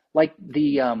 like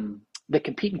the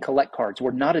compete and collect cards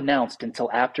were not announced until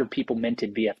after people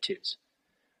minted VF2s,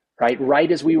 right?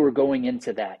 Right as we were going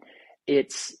into that,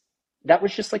 that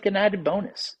was just like an added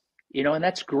bonus, and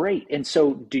that's great. And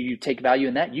so do you take value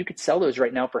in that? You could sell those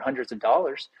right now for hundreds of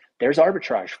dollars. There's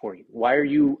arbitrage for you. Why are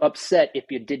you upset if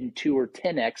you didn't 2 or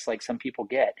 10x like some people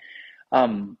get?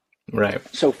 Right.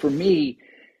 So for me,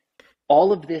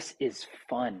 all of this is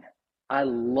fun. I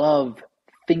love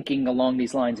thinking along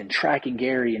these lines and tracking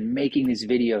Gary and making these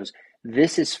videos.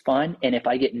 This is fun. And if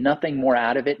I get nothing more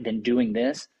out of it than doing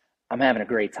this, I'm having a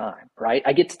great time, right?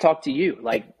 I get to talk to you.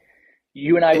 Like,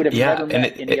 you and I would have never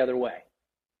met any other way.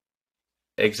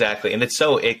 Exactly. And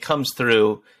it comes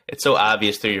through, it's so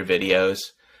obvious through your videos.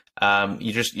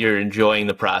 You're enjoying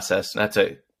the process. Not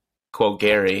to quote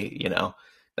Gary,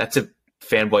 not to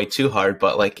fanboy too hard,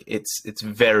 but like it's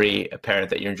very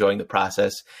apparent that you're enjoying the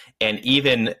process. And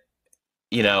even,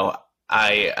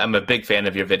 I'm a big fan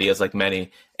of your videos, like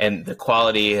many, and the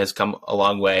quality has come a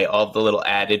long way. All the little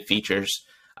added features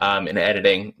in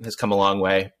editing has come a long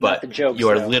way. But jokes,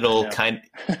 your though, little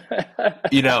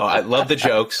I love the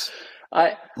jokes.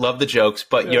 I love the jokes,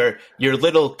 but your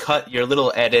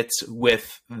little edits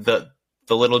with the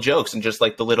little jokes, and just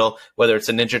like the little, whether it's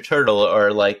a Ninja Turtle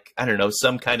or like, I don't know,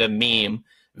 some kind of meme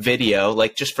video,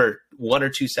 like just for 1 or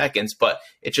 2 seconds, but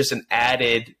it's just an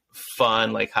added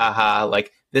fun, like, haha,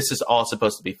 like this is all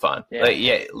supposed to be fun. Yeah. Like,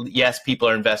 yes, people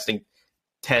are investing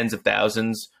tens of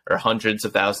thousands or hundreds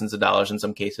of thousands of dollars in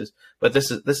some cases, but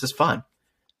this is fun.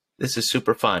 This is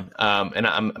super fun. And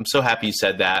I'm so happy you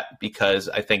said that, because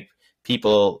I think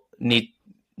people need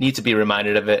to be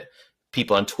reminded of it.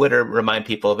 People on Twitter remind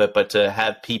people of it, but to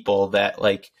have people that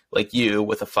like you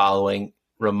with a following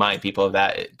remind people of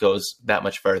that, it goes that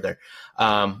much further.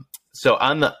 So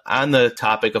on the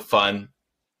topic of fun,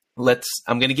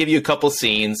 I'm going to give you a couple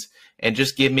scenes, and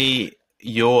just give me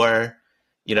your,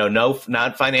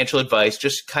 not financial advice,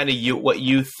 just kind of what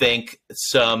you think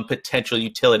some potential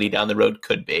utility down the road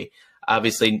could be.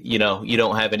 Obviously, you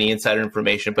don't have any insider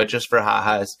information, but just for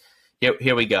ha-has,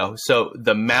 here we go. So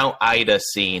the Mount Ida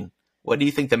scene, what do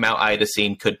you think the Mount Ida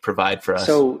scene could provide for us?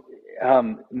 So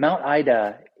Mount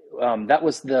Ida, that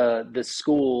was the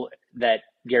school that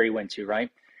Gary went to, right?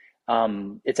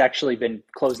 It's actually been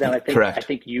closed down. Correct. I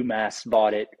think UMass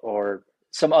bought it, or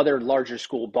some other larger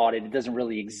school bought it. It doesn't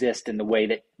really exist in the way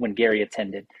that when Gary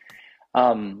attended.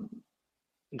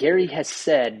 Gary has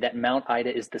said that Mount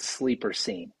Ida is the sleeper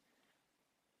scene.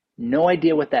 No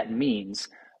idea what that means,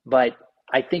 but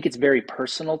I think it's very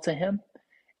personal to him.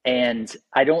 And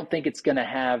I don't think it's going to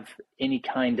have any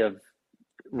kind of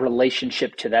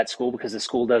relationship to that school, because the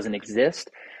school doesn't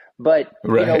exist. But,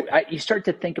 right. You start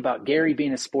to think about Gary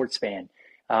being a sports fan,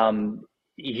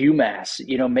 UMass,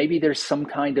 maybe there's some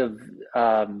kind of,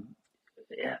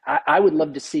 I would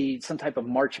love to see some type of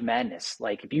March Madness.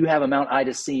 Like if you have a Mount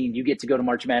Ida scene, you get to go to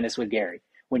March Madness with Gary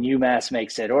when UMass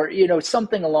makes it, or,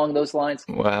 something along those lines.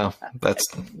 Wow. That's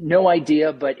no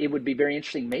idea, but it would be very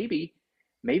interesting. Maybe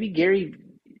Gary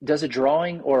does a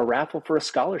drawing or a raffle for a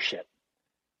scholarship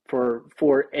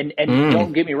and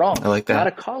don't get me wrong, I like that. Not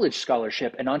a college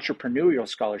scholarship, an entrepreneurial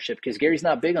scholarship, because Gary's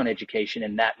not big on education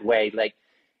in that way. Like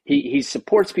he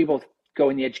supports people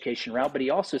going the education route, but he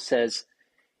also says,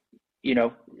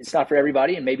 it's not for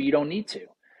everybody, and maybe you don't need to.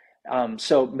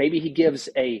 So maybe he gives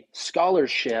a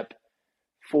scholarship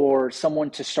for someone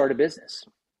to start a business.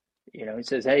 He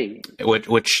says, hey,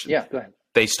 which yeah, go ahead.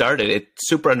 They started it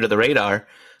super under the radar,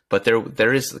 but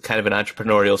there is kind of an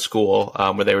entrepreneurial school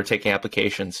where they were taking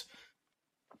applications.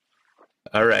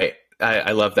 All right.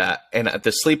 I love that. And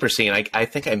the sleeper scene, I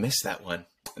think I missed that one.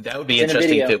 That would be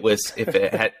interesting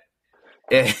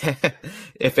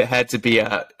if it had to be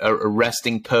a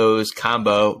resting pose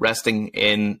combo, resting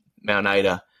in Mount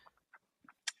Ida,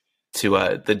 to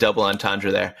the double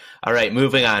entendre there. All right,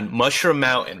 moving on. Mushroom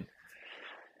Mountain.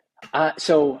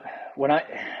 So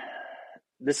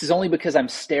this is only because I'm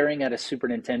staring at a Super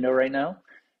Nintendo right now,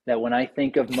 that when I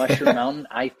think of Mushroom Mountain,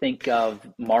 I think of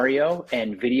Mario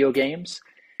and video games.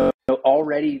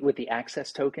 Already with the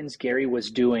access tokens, Gary was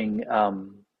doing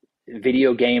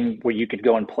video game where you could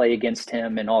go and play against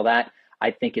him and all that.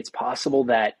 I think it's possible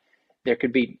that there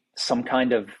could be some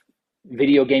kind of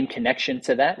video game connection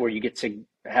to that, where you get to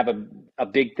have a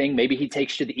big thing. Maybe he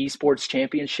takes you to the esports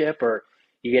championship, or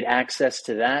you get access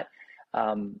to that.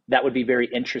 That would be very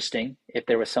interesting if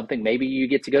there was something. Maybe you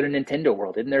get to go to Nintendo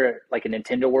World. Isn't there like a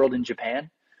Nintendo World in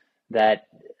Japan? That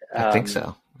I think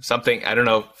so. Something, I don't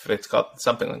know if it's called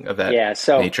something of that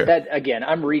nature. That, again,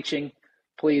 I'm reaching.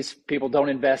 Please, people, don't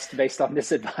invest based on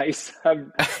this advice.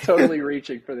 I'm totally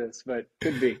reaching for this, but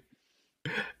could be.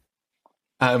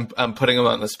 I'm putting them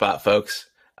on the spot, folks.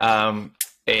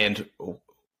 And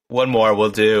one more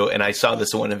we'll do, and I saw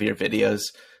this in one of your videos.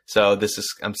 So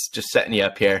I'm just setting you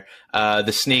up here.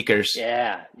 The sneakers.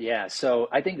 Yeah. So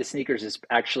I think the sneakers is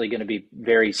actually going to be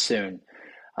very soon.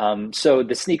 So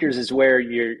the sneakers is where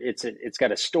it's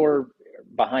got a store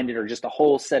behind it, or just a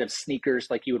whole set of sneakers,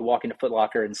 like you would walk into Foot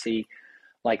Locker and see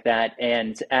like that.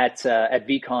 And at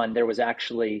VCon, there was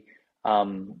actually,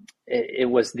 it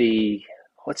was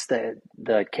what's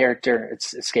the character?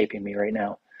 It's escaping me right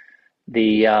now.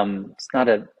 It's not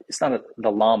the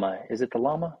llama. Is it the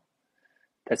llama?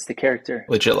 That's the character.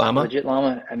 Legit Llama? Legit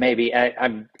Llama. Maybe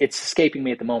it's escaping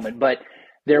me at the moment, but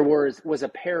there was a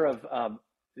pair of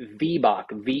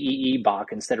Veebok, Veebok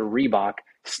instead of Reebok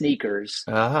sneakers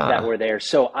that were there.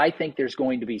 So I think there's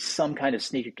going to be some kind of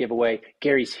sneaker giveaway.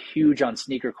 Gary's huge on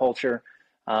sneaker culture.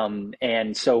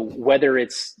 And so whether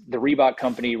it's the Reebok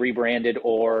company rebranded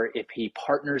or if he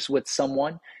partners with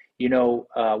someone,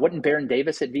 wasn't Baron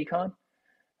Davis at VCon,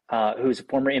 who's a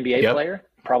former NBA player,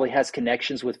 probably has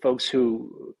connections with folks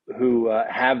who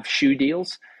have shoe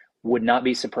deals. Would not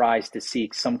be surprised to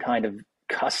see some kind of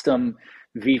custom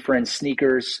VFriend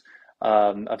sneakers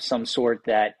of some sort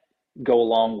that go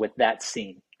along with that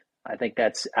scene. I think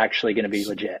that's actually going to be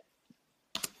legit.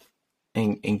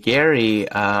 And Gary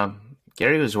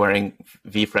was wearing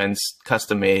VFriend's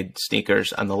custom-made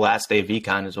sneakers on the last day of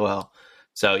VCon as well.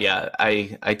 So yeah,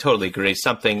 I totally agree.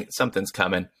 Something's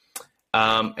coming.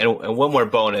 And one more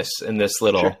bonus in this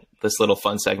little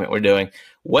fun segment we're doing.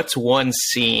 What's one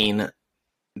scene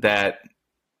that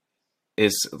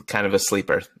is kind of a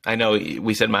sleeper? I know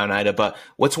we said Mount Ida, but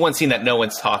what's one scene that no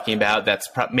one's talking about that's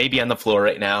maybe on the floor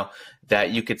right now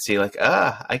that you could see like,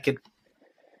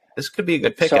 this could be a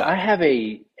good pickup? So I have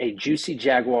a Juicy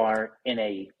Jaguar in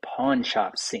a pawn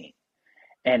shop scene,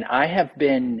 and I have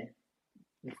been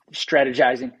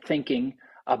strategizing, thinking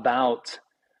about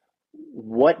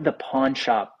what the pawn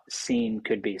shop scene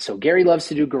could be. So Gary loves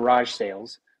to do garage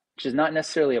sales, which is not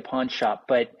necessarily a pawn shop,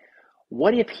 but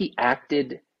what if he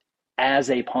acted as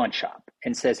a pawn shop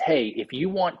and says, hey, if you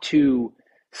want to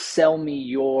sell me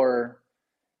your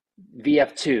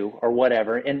VF2 or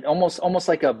whatever, and almost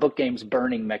like a book games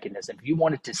burning mechanism, if you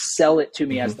wanted to sell it to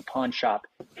me as the pawn shop,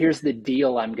 here's the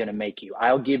deal I'm going to make you.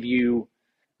 I'll give you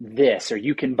this, or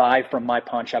you can buy from my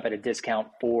pawn shop at a discount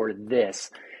for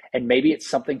this. And maybe it's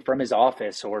something from his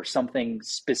office or something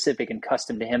specific and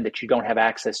custom to him that you don't have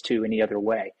access to any other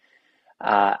way.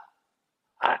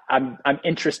 I'm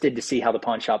interested to see how the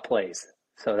pawn shop plays.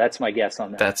 So that's my guess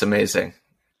on that. That's amazing.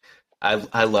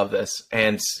 I love this.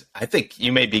 And I think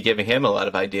you may be giving him a lot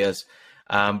of ideas.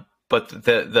 But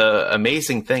the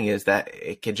amazing thing is that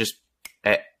it can just,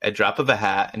 at a drop of a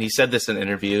hat, and he said this in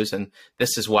interviews, and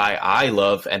this is why I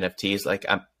love NFTs, like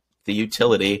the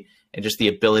utility and just the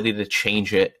ability to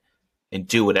change it and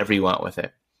do whatever you want with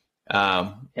it.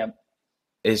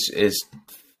 Is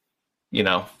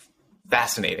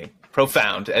fascinating,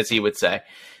 profound, as he would say.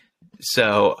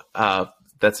 So I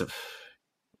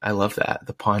love that,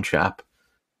 the pawn shop.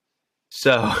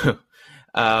 So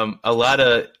a lot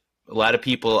of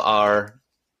people are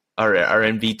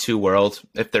in V2 world,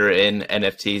 if they're in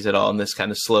NFTs at all in this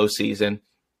kind of slow season,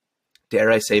 dare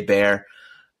I say bear.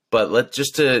 But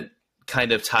just to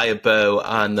kind of tie a bow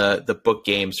on the book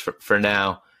games for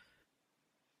now,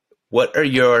 what are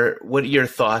your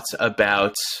thoughts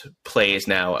about plays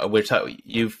now?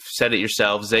 You've said it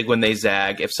yourself, zig when they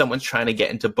zag. If someone's trying to get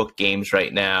into book games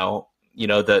right now,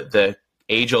 the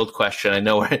age-old question, I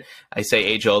know I say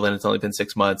age-old and it's only been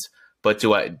 6 months, but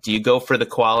do you go for the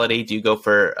quality? Do you go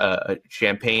for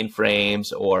champagne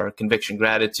frames or conviction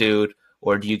gratitude,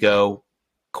 or do you go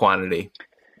quantity?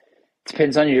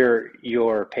 Depends on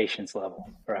your patience level,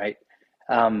 right?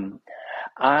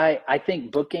 I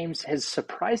think book games has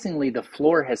surprisingly, the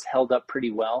floor has held up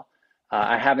pretty well.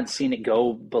 I haven't seen it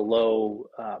go below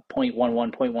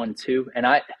 0.11, 0.12. And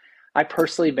I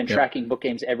personally have been tracking book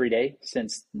games every day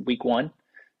since week 1.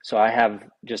 So I have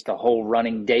just a whole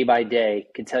running day by day,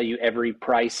 can tell you every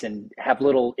price and have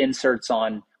little inserts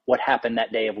on what happened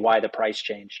that day of why the price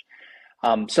changed.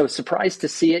 So surprised to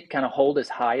see it kind of hold as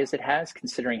high as it has,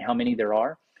 considering how many there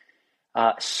are.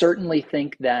 Certainly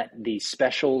think that the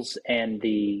specials and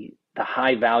the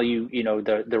high value,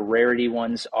 the rarity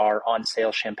ones are on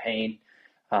sale. Champagne,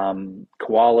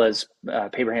 koalas,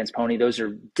 paper hands pony, those are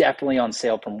definitely on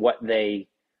sale from what they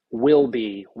will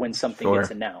be when something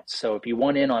gets announced. So if you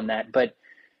want in on that, but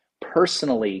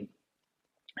personally,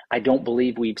 I don't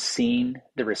believe we've seen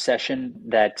the recession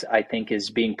that I think is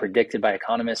being predicted by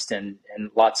economists and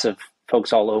lots of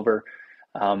folks all over.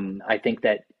 I think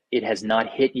that it has not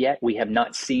hit yet. We have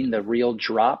not seen the real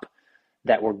drop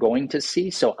that we're going to see.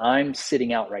 So I'm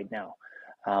sitting out right now.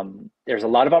 There's a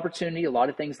lot of opportunity, a lot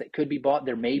of things that could be bought.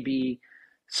 There may be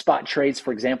spot trades.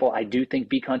 For example, I do think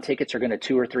Beacon tickets are going to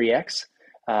 2 or 3x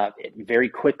very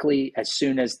quickly as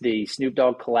soon as the Snoop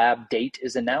Dogg collab date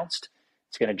is announced.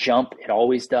 It's going to jump. It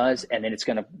always does. And then it's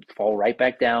going to fall right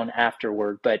back down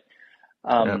afterward. But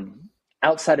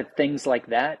outside of things like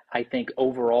that, I think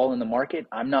overall in the market,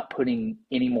 I'm not putting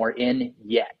any more in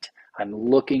yet. I'm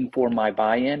looking for my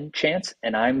buy-in chance.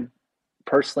 And I'm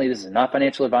personally, this is not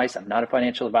financial advice. I'm not a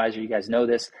financial advisor. You guys know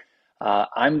this.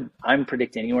 I'm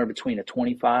predicting anywhere between a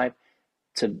 25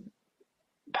 to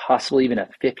possibly even a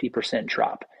 50%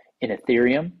 drop in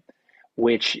Ethereum,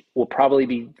 which will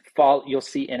probably you'll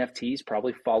see NFTs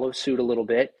probably follow suit a little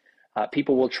bit.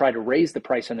 People will try to raise the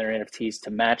price on their NFTs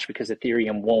to match because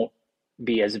Ethereum won't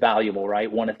be as valuable,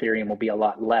 right? One Ethereum will be a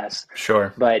lot less.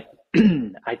 Sure. But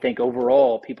I think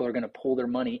overall, people are going to pull their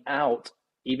money out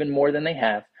even more than they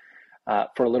have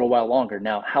for a little while longer.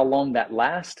 Now, how long that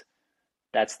lasts,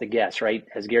 that's the guess, right?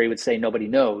 As Gary would say, nobody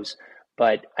knows.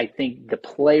 But I think the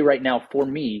play right now for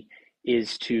me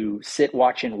is to sit,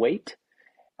 watch, and wait.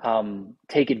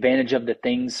 Take advantage of the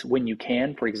things when you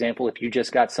can. For example, if you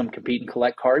just got some compete and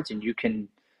collect cards and you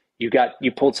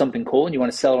pulled something cool and you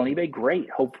want to sell it on eBay, great.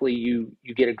 Hopefully you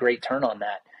get a great turn on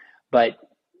that. But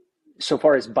so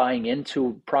far as buying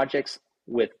into projects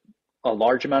with a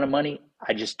large amount of money,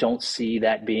 I just don't see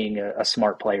that being a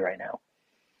smart play right now.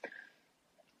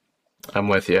 I'm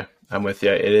with you.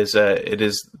 It is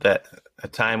that a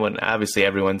time when obviously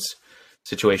everyone's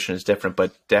situation is different,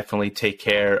 but definitely take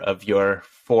care of your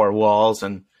four walls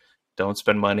and don't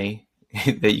spend money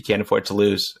that you can't afford to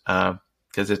lose,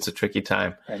 because it's a tricky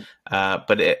time. Right.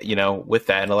 But with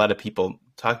that, and a lot of people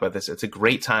talk about this, it's a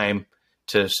great time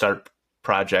to start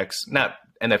projects, not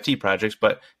NFT projects,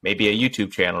 but maybe a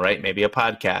YouTube channel, right? Maybe a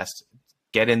podcast.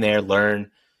 Get in there,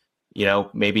 learn.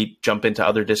 Maybe jump into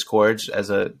other Discords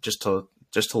just to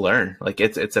learn. Like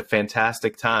it's a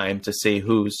fantastic time to see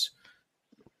who's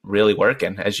really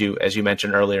working, as you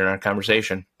mentioned earlier in our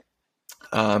conversation.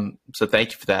 So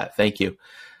thank you for that. Thank you.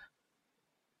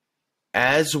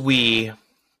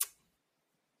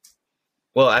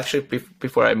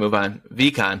 Before I move on,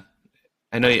 VCon,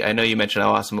 I know you mentioned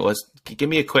how awesome it was. Give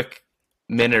me a quick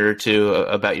minute or two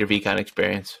about your VCon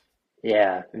experience.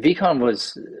 Yeah, VCon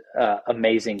was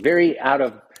amazing. Very out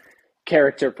of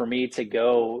character for me to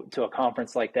go to a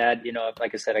conference like that.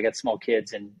 Like I said, I got small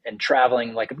kids and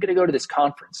traveling, like I'm going to go to this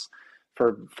conference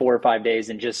for 4 or 5 days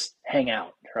and just hang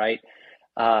out, right?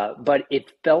 But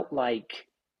it felt like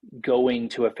going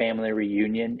to a family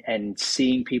reunion and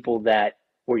seeing people that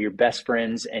were your best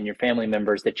friends and your family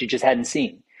members that you just hadn't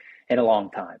seen in a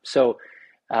long time. So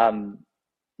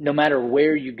no matter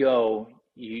where you go,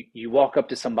 you walk up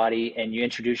to somebody and you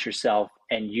introduce yourself,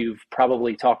 and you've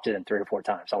probably talked to them 3 or 4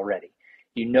 times already.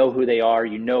 You know who they are,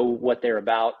 you know what they're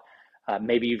about.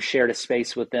 Maybe you've shared a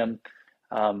space with them,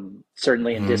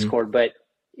 certainly in Discord, but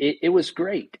it was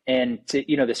great. And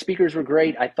the speakers were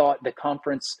great. I thought the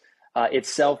conference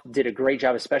itself did a great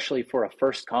job, especially for a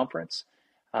first conference.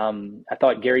 I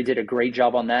thought Gary did a great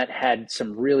job on that, had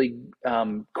some really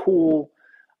cool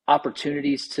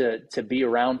opportunities to be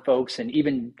around folks, and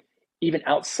even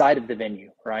outside of the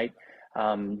venue, right?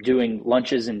 Doing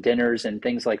lunches and dinners and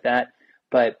things like that.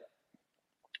 But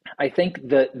I think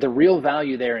the real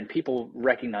value there, and people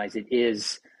recognize it,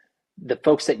 is the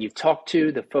folks that you've talked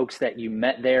to, the folks that you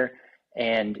met there.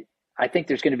 And I think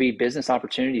there's going to be business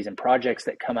opportunities and projects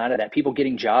that come out of that. People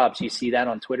getting jobs. You see that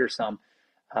on Twitter, some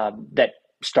that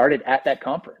started at that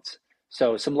conference.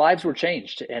 So some lives were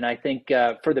changed, and I think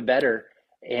for the better.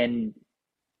 And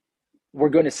we're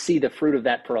going to see the fruit of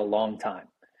that for a long time.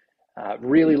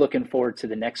 Really looking forward to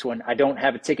the next one. I don't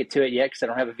have a ticket to it yet because I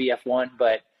don't have a VF1,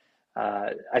 but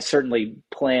I certainly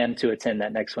plan to attend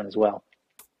that next one as well.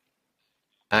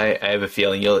 I have a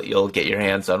feeling you'll get your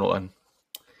hands on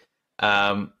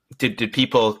one. Did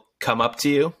people come up to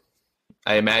you?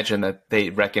 I imagine that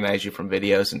they recognize you from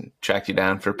videos and track you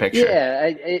down for a picture. Yeah.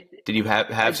 Did you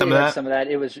have some of that? Have some of that.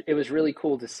 It was really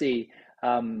cool to see.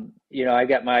 I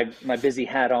got my Bizzy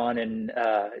hat on, and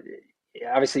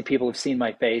obviously people have seen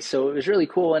my face, so it was really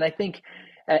cool. And I think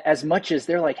as much as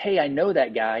they're like, hey, I know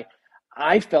that guy,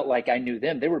 I felt like I knew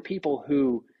them. There were people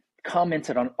who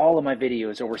commented on all of my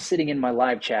videos, or were sitting in my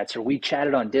live chats, or we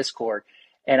chatted on Discord,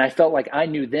 and I felt like I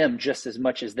knew them just as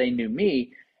much as they knew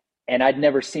me. And I'd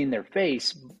never seen their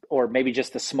face, or maybe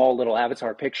just a small little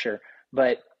avatar picture,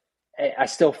 but I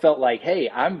still felt like, hey,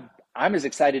 I'm as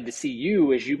excited to see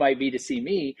you as you might be to see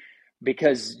me,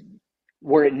 because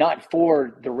were it not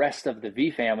for the rest of the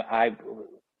VFam,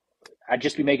 I'd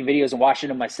just be making videos and watching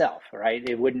them myself, right?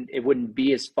 It wouldn't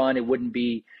be as fun. It wouldn't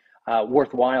be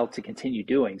worthwhile to continue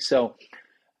doing. So,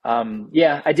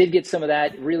 I did get some of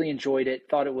that. Really enjoyed it.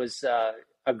 Thought it was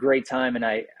a great time, and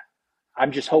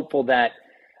I'm just hopeful that,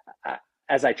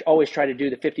 as I always try to do,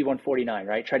 the 51-49,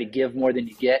 right? Try to give more than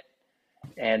you get,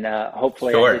 and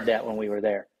hopefully I did that when we were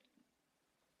there.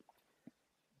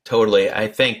 Totally. I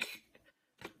think,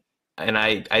 and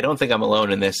I don't think I'm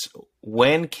alone in this.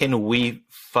 When can we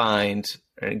find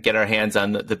or get our hands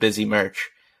on the Bizzy merch?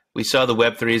 We saw the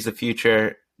Web3 is the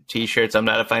future t-shirts. I'm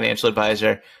not a financial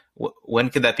advisor. When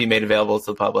could that be made available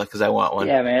to the public? Because I want one.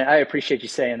 Yeah, man, I appreciate you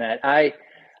saying that.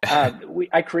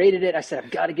 I created it. I said,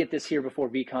 I've got to get this here before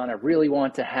VCon. I really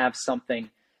want to have something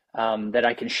that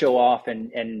I can show off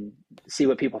and see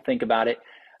what people think about it.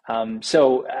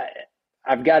 So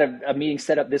I've got a meeting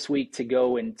set up this week to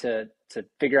go and to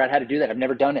figure out how to do that. I've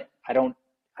never done it. I don't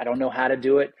know how to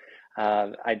do it.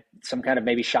 Some kind of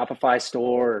maybe Shopify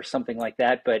store or something like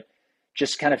that, but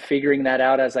just kind of figuring that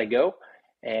out as I go,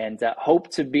 and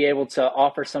hope to be able to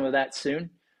offer some of that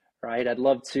soon. Right. I'd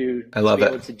love to be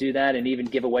able to do that and even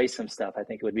give away some stuff. I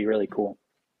think it would be really cool.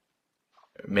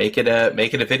 Make it a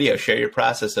video. Share your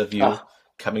process of you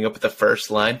coming up with the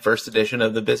first edition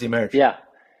of the Bizzy merch. Yeah.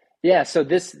 Yeah. So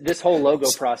this whole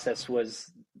logo process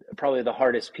was probably the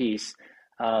hardest piece.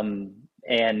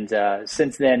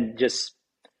 Since then, just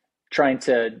trying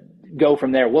to go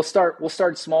from there. We'll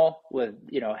start small with,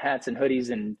 hats and hoodies,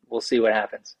 and we'll see what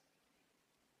happens.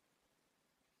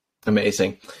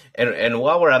 Amazing. And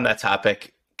while we're on that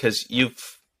topic, because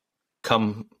you've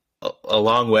come a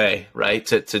long way, right,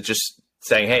 to just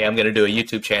saying, hey, I'm going to do a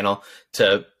YouTube channel,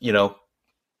 to,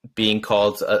 being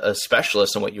called a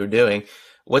specialist in what you're doing.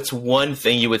 What's one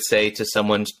thing you would say to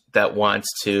someone that wants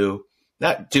to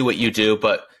not do what you do,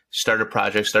 but start a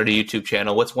project, start a YouTube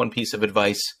channel? What's one piece of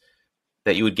advice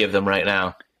that you would give them right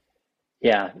now?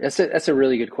 Yeah, that's a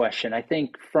really good question. I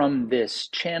think from this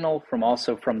channel, from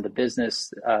the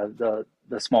business, the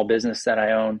small business that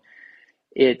I own,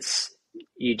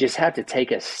 you just have to take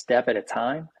a step at a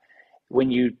time. When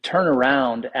you turn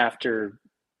around after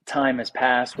time has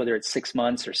passed, whether it's 6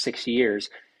 months or 6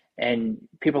 years, and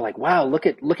people are like, wow, look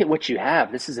at what you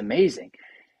have. This is amazing.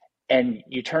 And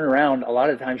you turn around, a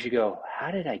lot of times you go, how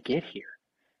did I get here?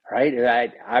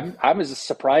 Right? I'm as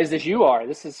surprised as you are.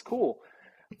 This is cool.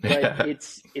 But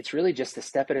it's really just a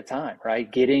step at a time, right?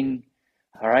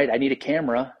 All right, I need a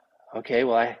camera. Okay,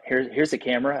 well, here's a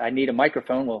camera. I need a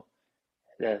microphone. Well,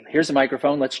 here's a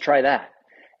microphone. Let's try that.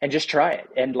 And just try it.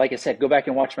 And like I said, go back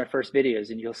and watch my first videos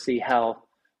and you'll see how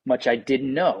much I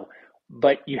didn't know.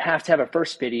 But you have to have a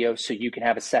first video so you can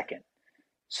have a second.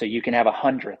 So you can have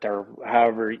 100th or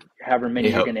however many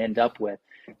you're going to end up with.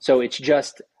 So it's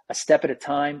just a step at a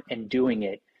time and doing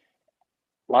it.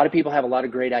 A lot of people have a lot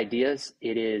of great ideas.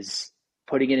 It is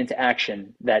putting it into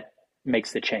action that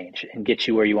makes the change and gets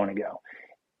you where you want to go.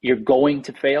 You're going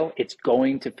to fail. It's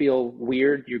going to feel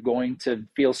weird. You're going to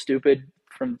feel stupid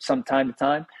from some time to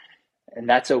time, and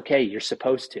that's okay. You're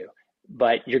supposed to.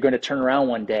 But you're going to turn around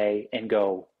one day and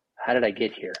go, how did I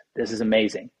get here? This is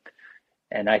amazing.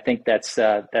 And I think that's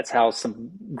how some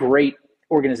great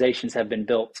organizations have been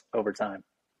built over time.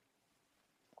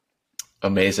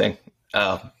 Amazing.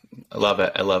 I love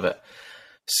it. I love it.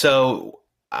 So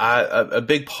a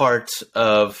big part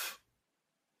of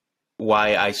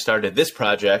why I started this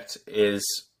project is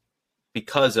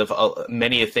because of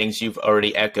many of things you've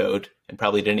already echoed and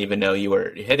probably didn't even know you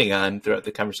were hitting on throughout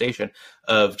the conversation,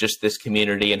 of just this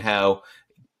community and how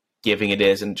giving it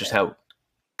is and just how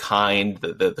kind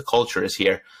the culture is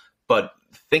here. But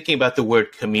thinking about the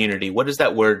word community, what does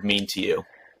that word mean to you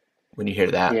when you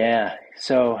hear that? Yeah.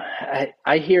 So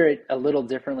I hear it a little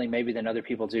differently maybe than other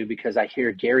people do, because I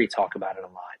hear Gary talk about it a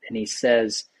lot. And he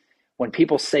says, when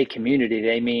people say community,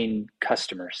 they mean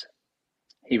customers.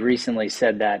 He recently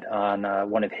said that on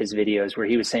one of his videos, where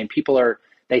he was saying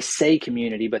they say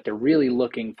community, but they're really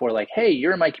looking for like, hey,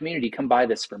 you're in my community, come buy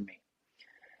this from me.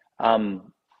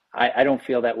 I don't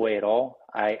feel that way at all.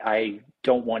 I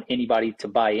don't want anybody to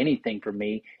buy anything from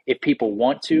me. If people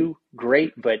want to,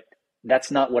 great, but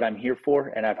that's not what I'm here for.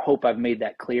 And I hope I've made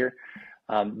that clear.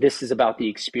 This is about the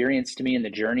experience to me and the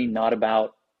journey, not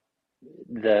about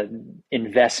the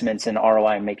investments and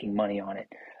ROI and making money on it.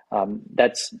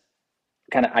 That's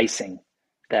kind of icing.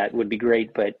 That would be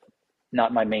great, but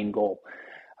not my main goal.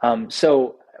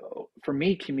 So for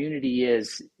me, community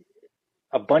is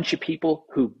a bunch of people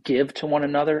who give to one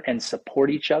another and support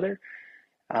each other.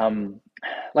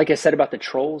 Like I said about the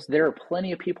trolls, there are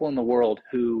plenty of people in the world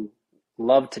who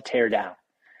love to tear down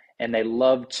and they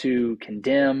love to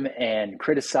condemn and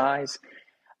criticize.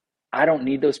 I don't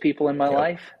need those people in my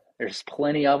life. There's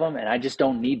plenty of them, and I just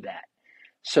don't need that.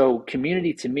 So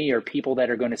community to me are people that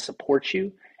are going to support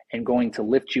you and going to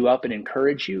lift you up and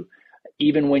encourage you,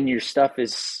 even when your stuff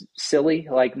is silly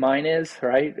like mine is,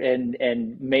 right?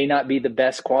 And may not be the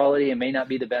best quality and may not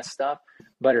be the best stuff,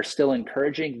 but are still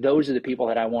encouraging. Those are the people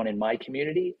that I want in my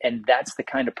community. And that's the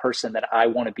kind of person that I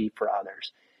want to be for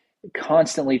others.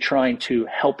 Constantly trying to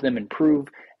help them improve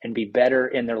and be better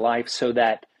in their life, so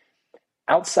that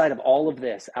outside of all of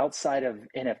this, outside of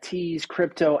NFTs,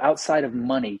 crypto, outside of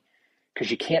money, because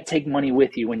you can't take money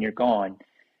with you when you're gone,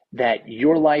 that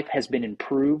your life has been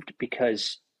improved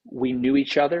because we knew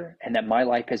each other, and that my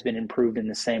life has been improved in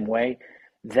the same way.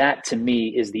 That to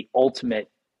me is the ultimate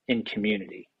in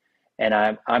community. And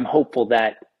I'm hopeful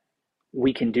that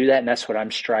we can do that. And that's what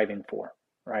I'm striving for,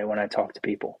 right? When I talk to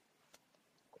people.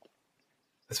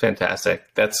 That's fantastic.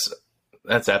 That's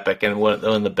epic. And one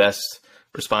of the best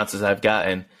responses I've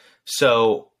gotten.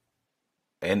 So,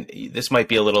 and this might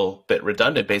be a little bit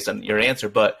redundant based on your answer,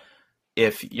 but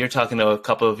if you're talking to a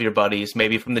couple of your buddies,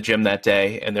 maybe from the gym that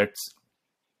day, and they're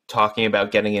talking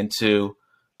about getting into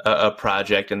a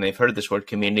project and they've heard this word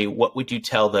community, what would you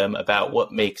tell them about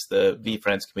what makes the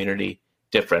VFriends community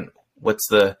different? What's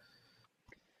the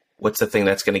thing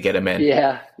that's going to get them in?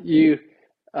 Yeah,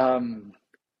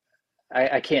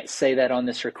 I can't say that on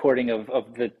this recording of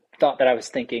the thought that I was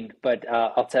thinking, but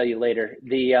I'll tell you later.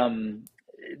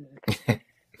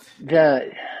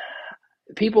 The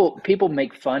people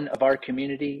make fun of our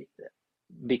community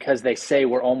because they say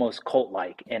we're almost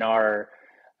cult-like in our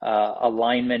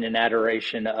alignment and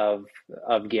adoration of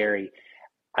Gary.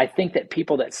 I think that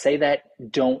people that say that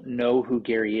don't know who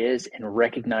Gary is and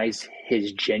recognize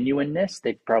his genuineness.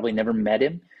 They've probably never met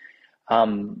him.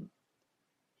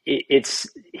 It's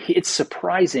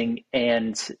surprising,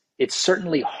 and it's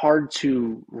certainly hard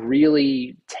to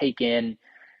really take in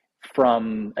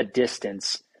from a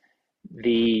distance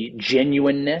the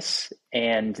genuineness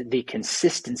and the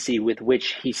consistency with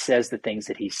which he says the things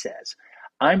that he says.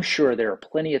 I'm sure there are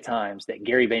plenty of times that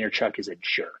Gary Vaynerchuk is a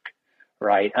jerk,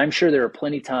 right? I'm sure there are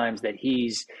plenty of times that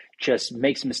he's just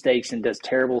makes mistakes and does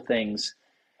terrible things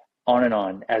on and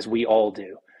on, as we all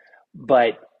do.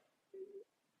 But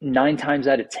 9 times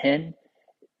out of 10,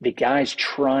 the guy's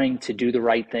trying to do the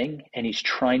right thing, and he's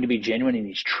trying to be genuine, and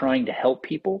he's trying to help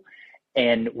people.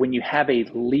 And when you have a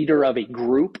leader of a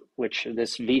group, which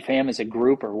this VFam is a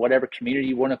group or whatever community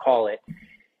you want to call it,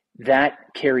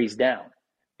 that carries down,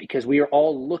 because we are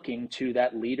all looking to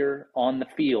that leader on the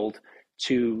field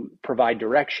to provide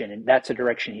direction. And that's a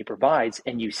direction he provides.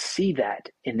 And you see that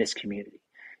in this community.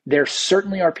 There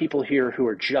certainly are people here who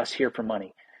are just here for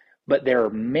money, but there are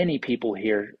many people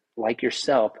here like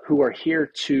yourself who are here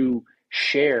to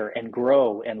share and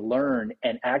grow and learn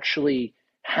and actually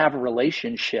have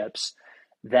relationships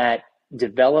that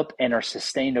develop and are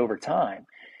sustained over time.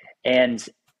 And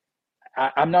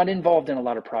I'm not involved in a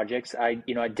lot of projects. I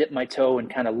dip my toe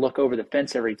and kind of look over the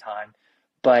fence every time,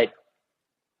 but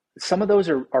some of those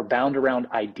are bound around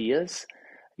ideas.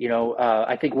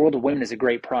 I think World of Women is a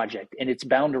great project, and it's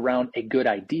bound around a good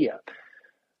idea.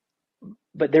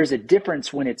 But there's a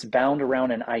difference when it's bound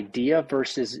around an idea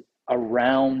versus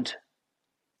around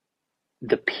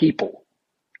the people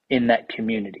in that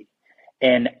community.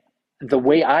 And the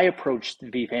way I approach the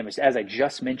VFam is, as I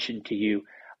just mentioned to you,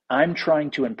 I'm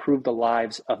trying to improve the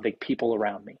lives of the people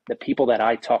around me, the people that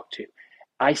I talk to.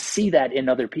 I see that in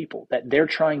other people, that they're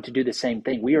trying to do the same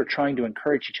thing. We are trying to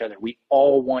encourage each other. We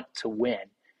all want to win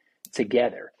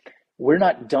together. We're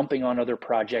not dumping on other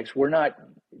projects. We're not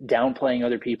downplaying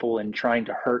other people and trying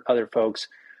to hurt other folks.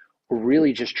 We're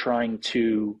really just trying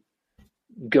to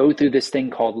go through this thing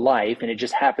called life, and it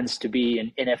just happens to be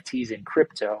in NFTs and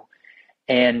crypto.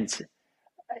 And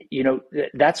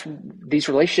these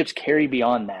relationships carry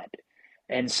beyond that.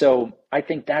 And so I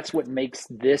think that's what makes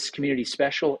this community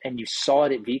special. And you saw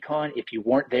it at VCon. If you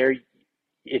weren't there,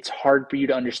 it's hard for you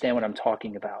to understand what I'm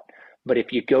talking about. But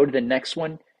if you go to the next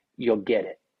one, you'll get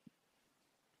it.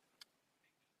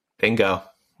 Bingo.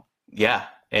 Yeah.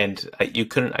 And I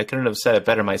couldn't have said it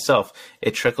better myself.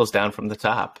 It trickles down from the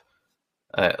top.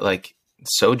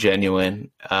 So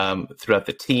genuine throughout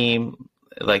the team.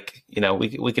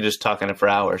 We could just talk on it for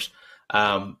hours.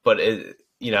 But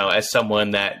as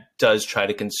someone that does try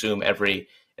to consume every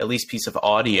at least piece of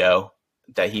audio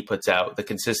that he puts out, the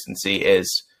consistency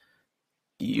is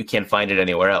you can't find it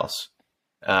anywhere else.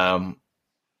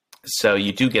 So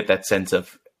you do get that sense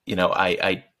of,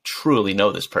 I truly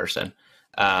know this person.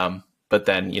 But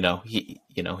then,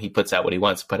 he puts out what he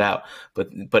wants to put out,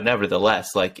 but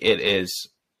nevertheless, it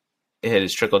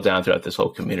has trickled down throughout this whole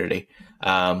community.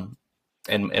 And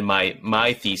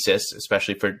my thesis,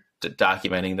 especially for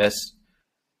documenting this,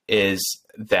 is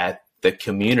that the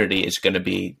community is going to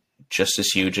be just as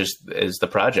huge as the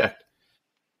project.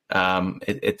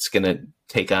 It's going to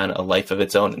take on a life of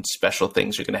its own, and special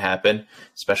things are going to happen.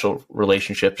 Special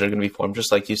relationships are going to be formed,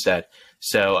 just like you said.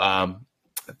 So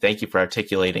thank you for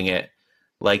articulating it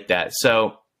like that.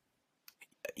 So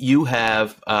you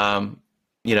have,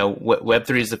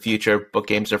 Web3 is the future. Book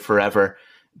games are forever.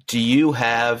 Do you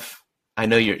have? I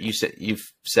know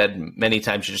you've said many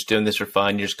times you're just doing this for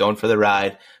fun. You're just going for the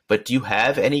ride. But do you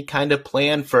have any kind of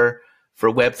plan for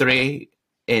Web3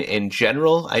 in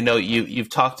general? I know you've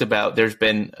talked about, there's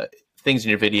been things in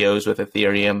your videos with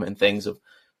Ethereum and things of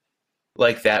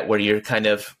like that where you're kind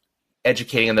of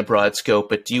educating on the broad scope,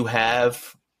 but do you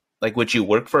have, like, would you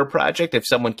work for a project if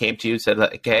someone came to you and said,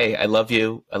 like, hey, I love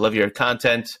you, I love your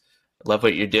content, I love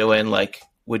what you're doing, like,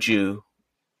 would you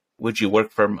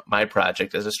work for my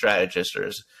project as a strategist or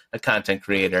as a content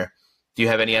creator? Do you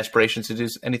have any aspirations to do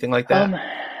anything like that?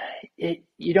 I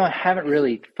haven't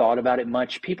really thought about it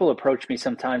much. People approach me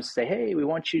sometimes and say, hey, we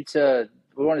want to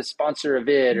sponsor a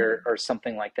vid or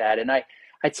something like that. And I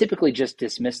typically just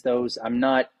dismiss those. I'm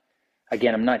not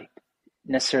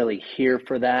necessarily here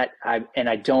for that.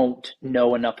 I don't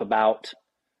know enough about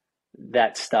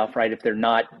that stuff, right? If they're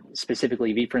not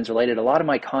specifically VFriends related, a lot of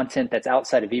my content that's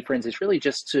outside of VFriends is really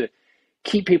just to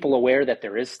keep people aware that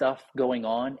there is stuff going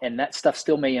on, and that stuff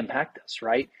still may impact us,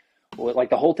 right? Like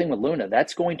the whole thing with Luna,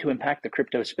 that's going to impact the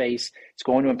crypto space. It's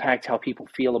going to impact how people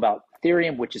feel about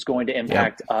Ethereum, which is going to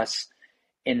impact us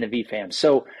in the VFAM.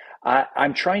 So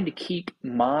I'm trying to keep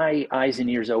my eyes and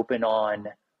ears open on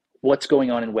what's going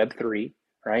on in Web3,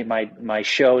 right? My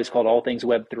show is called All Things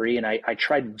Web3, and I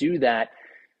try to do that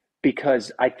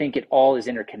because I think it all is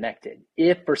interconnected.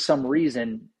 If for some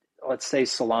reason, let's say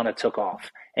Solana took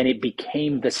off and it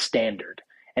became the standard,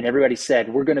 and everybody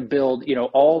said, we're going to build,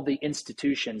 all the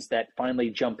institutions that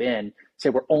finally jump in, say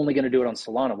we're only going to do it on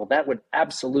Solana. Well, that would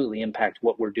absolutely impact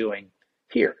what we're doing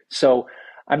here. So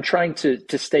I'm trying to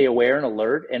stay aware and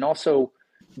alert, and also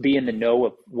be in the know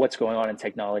of what's going on in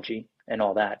technology and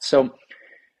all that. So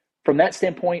from that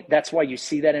standpoint, that's why you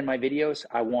see that in my videos.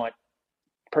 I want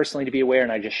personally to be aware,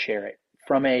 and I just share it.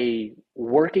 From a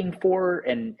working for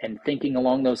and thinking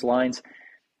along those lines,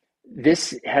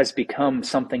 this has become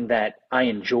something that I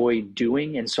enjoy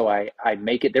doing. And so I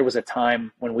make it. There was a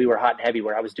time when we were hot and heavy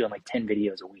where I was doing like 10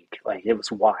 videos a week. Like, it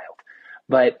was wild.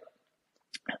 But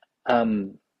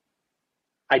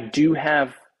I do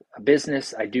have a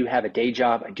business. I do have a day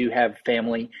job. I do have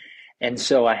family. And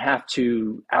so I have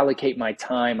to allocate my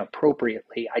time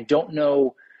appropriately. I don't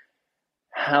know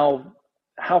how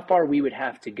far we would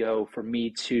have to go for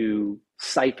me to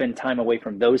siphon time away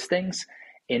from those things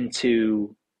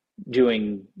into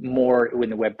doing more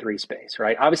in the Web3 space,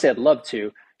 right? Obviously, I'd love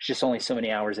to. It's just only so many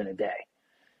hours in a day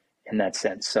in that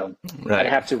sense. So I'd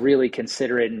have to really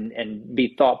consider it and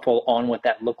be thoughtful on what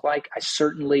that looked like. I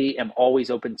certainly am always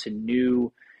open to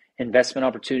new investment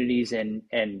opportunities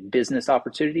and business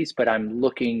opportunities, but I'm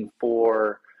looking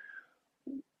for,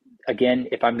 again,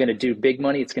 if I'm going to do big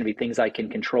money, it's going to be things I can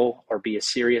control or be a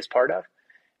serious part of.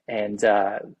 And,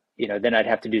 then I'd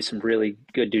have to do some really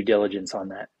good due diligence on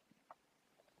that.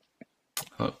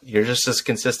 Well, you're just as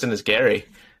consistent as Gary.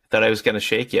 I thought I was going to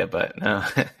shake you, but no.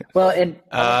 Well, and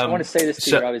I want to say this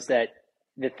to you, Rob, is that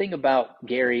the thing about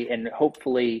Gary, and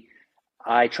hopefully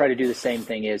I try to do the same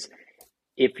thing, is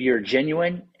if you're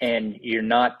genuine and you're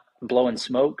not blowing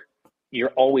smoke, you're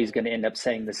always going to end up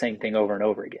saying the same thing over and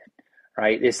over again.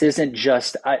 Right? This isn't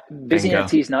just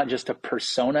BizzyNFT is not just a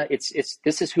persona.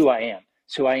 This is who I am.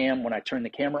 It's who I am when I turn the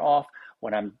camera off,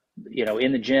 when I'm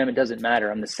in the gym. It doesn't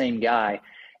matter. I'm the same guy,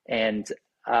 and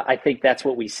I think that's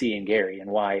what we see in Gary,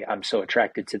 and why I'm so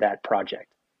attracted to that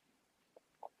project.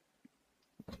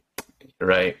 You're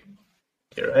right.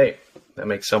 That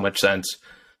makes so much sense.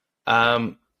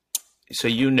 So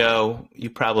you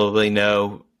probably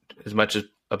know as much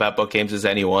about book games as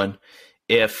anyone.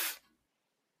 If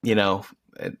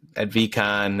at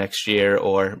VCon next year,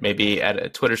 or maybe at a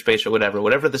Twitter space or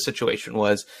whatever the situation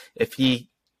was, if he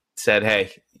said,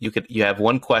 hey, you have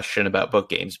one question about book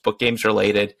games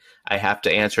related, I have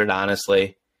to answer it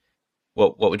honestly,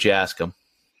 what would you ask him?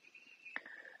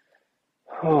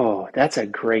 Oh, that's a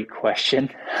great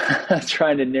question.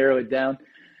 Trying to narrow it down.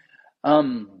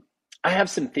 I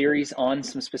have some theories on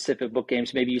some specific book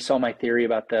games. Maybe you saw my theory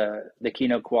about the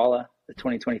Keynote Koala, the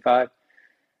 2025.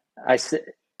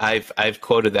 I've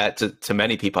quoted that to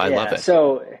many people. I love it.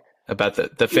 So about the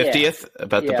 50th,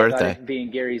 about the birthday. About it being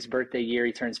Gary's birthday year,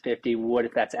 he turns 50. What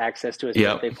if that's access to his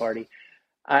birthday party?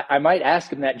 I might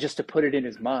ask him that just to put it in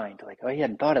his mind. Like, oh, he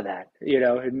hadn't thought of that,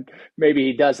 and maybe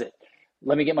he does it.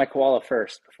 Let me get my koala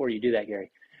first before you do that, Gary.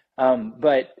 I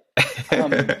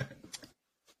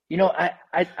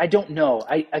don't know.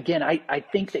 I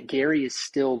think that Gary is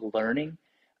still learning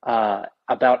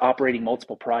about operating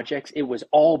multiple projects. It was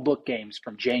all book games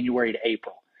from January to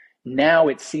April. Now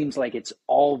it seems like it's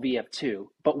all VF2,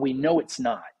 but we know it's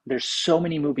not. There's so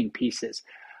many moving pieces.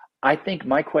 I think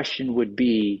my question would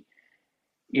be,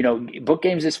 book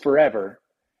games is forever.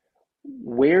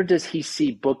 Where does he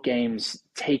see book games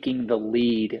taking the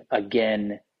lead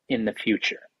again in the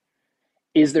future?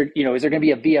 Is there going to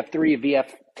be a VF3, a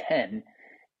VF10?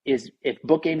 If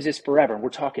book games is forever, we're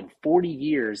talking 40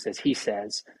 years, as he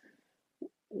says,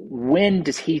 when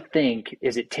does he think,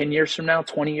 is it 10 years from now,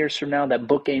 20 years from now, that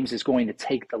book games is going to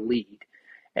take the lead?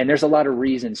 And there's a lot of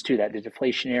reasons to that, the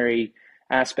deflationary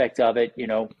aspect of it.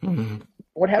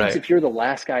 What happens if you're the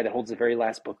last guy that holds the very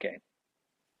last book game?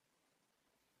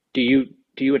 Do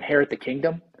you inherit the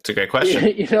kingdom? It's a great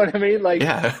question. You know what I mean? Like,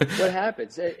 yeah. What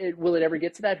happens? Will it ever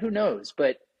get to that? Who knows?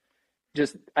 But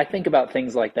I think about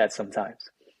things like that sometimes.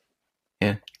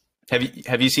 Yeah.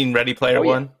 Have you seen Ready Player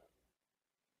One?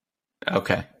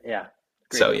 Okay. Yeah.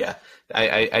 Great. So yeah,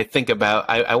 I think about,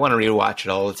 I want to rewatch it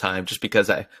all the time, just because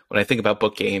when I think about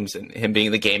book games and him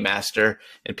being the game master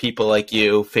and people like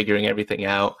you figuring everything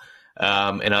out,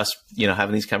 and us,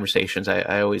 having these conversations,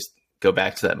 I always go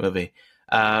back to that movie.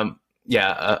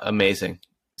 Amazing.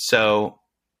 So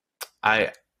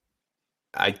I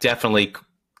definitely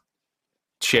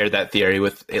share that theory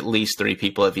with at least 3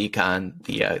 people at VCon,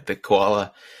 the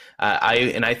koala.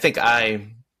 I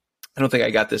don't think I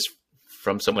got this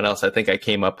from someone else. I think I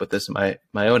came up with this in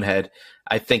my own head.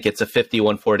 I think it's a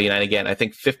 51-49 again. I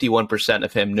think 51%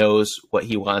 of him knows what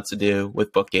he wants to do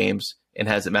with book games and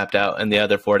has it mapped out. And the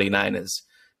other 49 is,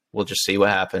 we'll just see what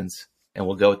happens. And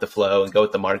we'll go with the flow and go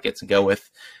with the markets and go with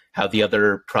how the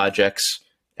other projects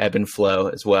ebb and flow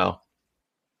as well.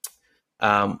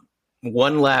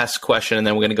 One last question, and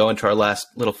then we're going to go into our last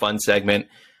little fun segment.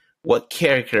 What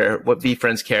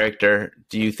VFriends character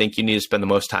do you think you need to spend the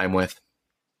most time with?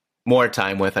 More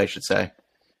time with, I should say.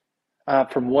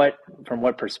 From what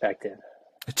perspective?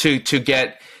 To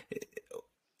get,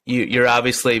 you're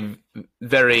obviously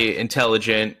very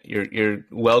intelligent. You're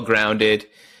well grounded.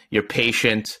 You're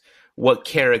patient. What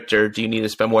character do you need to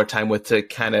spend more time with to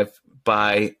kind of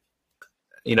by,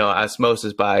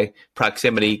 osmosis, by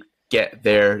proximity, get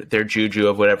their juju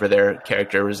of whatever their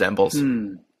character resembles?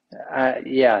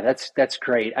 Yeah, that's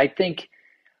great. I think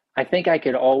I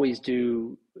could always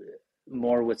do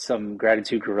more with some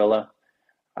gratitude gorilla.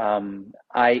 And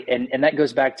that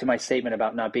goes back to my statement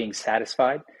about not being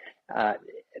satisfied.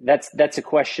 That's a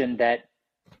question that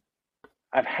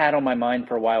I've had on my mind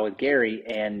for a while with Gary,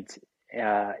 and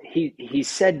he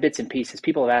said bits and pieces.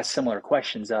 People have asked similar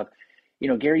questions of,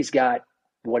 Gary's got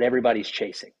what everybody's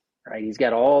chasing, right? He's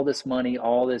got all this money,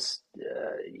 all this,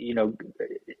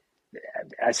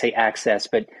 I say access,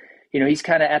 but he's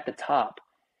kind of at the top.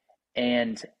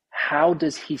 And how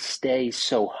does he stay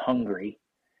so hungry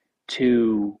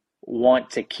to want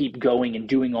to keep going and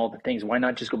doing all the things? Why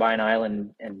not just go buy an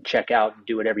island and check out and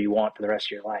do whatever you want for the rest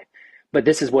of your life? But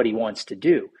this is what he wants to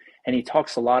do. And he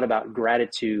talks a lot about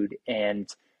gratitude and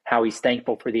how he's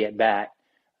thankful for the at-bat.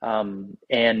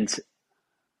 And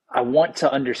I want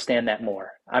to understand that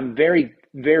more. I'm very,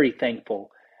 very thankful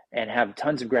and have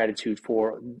tons of gratitude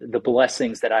for the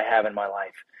blessings that I have in my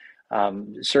life.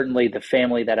 Certainly the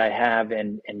family that I have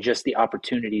and just the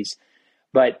opportunities.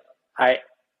 But I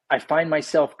find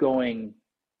myself going,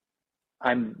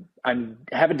 I'm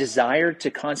have a desire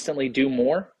to constantly do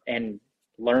more and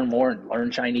learn more and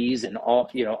learn Chinese and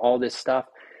all this stuff.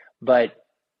 But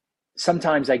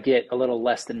sometimes I get a little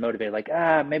less than motivated, like,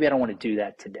 maybe I don't want to do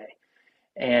that today.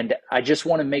 And I just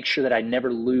want to make sure that I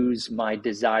never lose my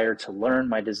desire to learn,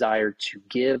 my desire to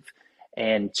give,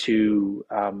 and to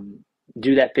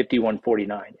do that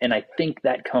 51-49. And I think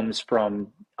that comes from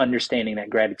understanding that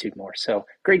gratitude more. So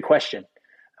great question.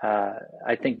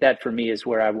 I think that for me is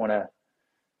where I want to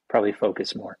probably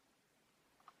focus more.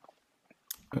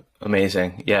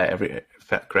 Amazing. Yeah.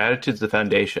 Gratitude's the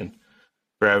foundation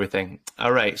for everything.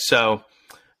 All right. So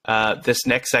this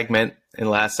next segment and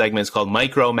last segment is called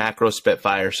Micro Macro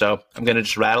Spitfire. So I'm going to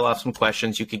just rattle off some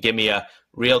questions. You could give me a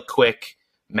real quick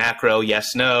macro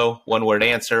yes, no, one word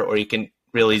answer, or you can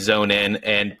really zone in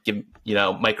and give,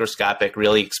 microscopic,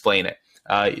 really explain it.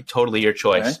 Totally your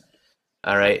choice.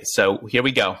 All right. So here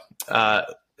we go.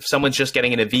 If someone's just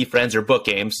getting into VFriends or book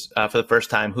games for the first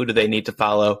time, who do they need to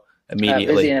follow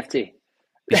immediately? BizzyNFT.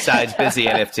 Besides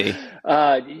BizzyNFT.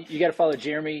 You got to follow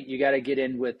Jeremy. You got to get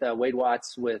in with Wade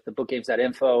Watts with the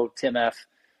bookgames.info, Tim F,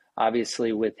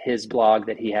 obviously with his blog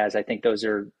that he has. I think those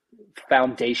are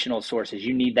foundational sources.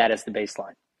 You need that as the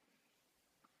baseline.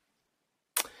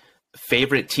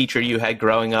 Favorite teacher you had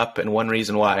growing up and one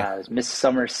reason why? It was Miss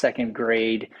Summers, second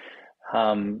grade.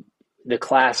 The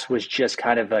class was just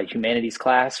kind of a humanities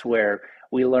class where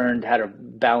we learned how to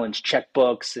balance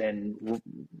checkbooks and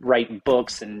write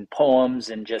books and poems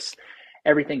and just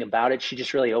everything about it. She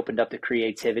just really opened up the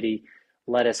creativity,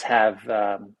 let us have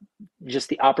just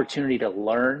the opportunity to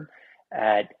learn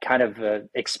at kind of an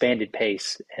expanded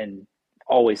pace, and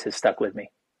always has stuck with me.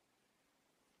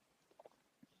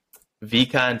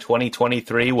 VCon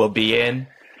 2023 will be in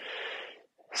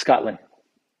Scotland.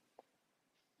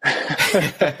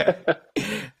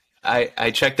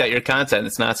 I checked out your content.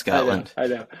 It's not Scotland. I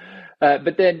know.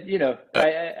 But then,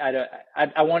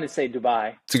 I want to say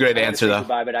Dubai. It's a great answer, though.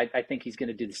 Dubai, but I think he's going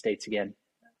to do the States again.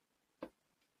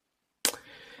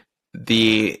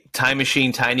 The Time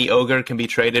Machine Tiny Ogre can be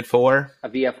traded for? A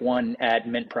VF1 at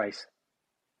mint price.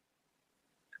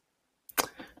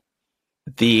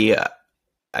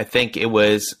 I think it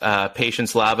was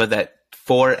Patience Lava that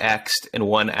 4x'd in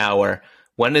 1 hour.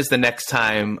 When is the next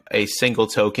time a single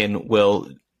token will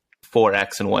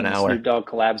 4x in 1 hour? Snoop Dogg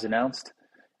collabs announced.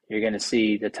 You're going to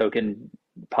see the token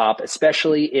pop,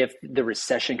 especially if the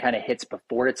recession kind of hits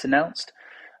before it's announced,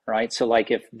 right? So like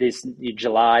if this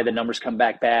July, the numbers come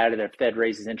back bad, or the Fed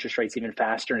raises interest rates even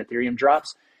faster and Ethereum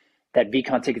drops, that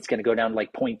VCon ticket's going to go down to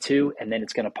like 0.2, and then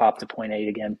it's going to pop to 0.8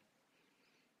 again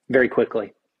very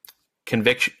quickly.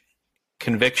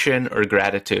 Conviction or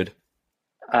gratitude?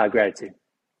 Gratitude.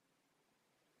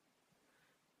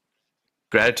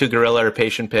 Gratitude Gorilla or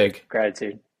Patient Pig?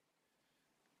 Gratitude.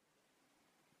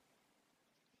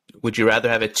 Would you rather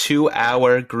have a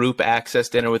 2-hour group access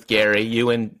dinner with Gary,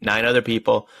 you and 9 other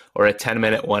people, or a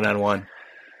 10-minute one-on-one?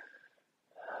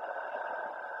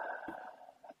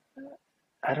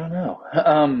 I don't know.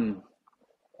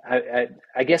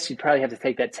 I guess you'd probably have to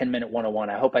take that 10-minute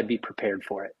one-on-one. I hope I'd be prepared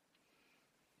for it.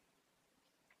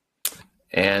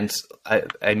 And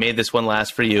I made this one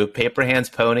last for you. Paper Hands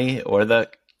Pony or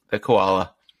the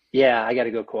koala? Yeah, I got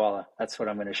to go koala. That's what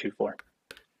I'm going to shoot for.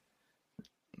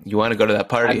 You want to go to that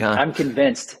party, huh? I'm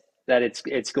convinced that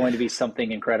it's going to be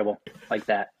something incredible like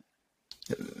that.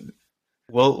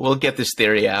 We'll get this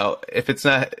theory out. If it's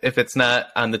not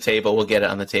on the table, we'll get it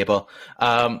on the table.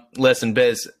 Listen,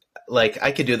 Biz, like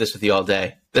I could do this with you all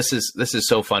day. This is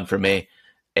so fun for me,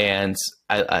 and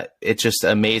it's just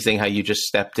amazing how you just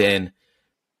stepped in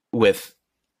with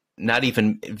not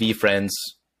even VFriends,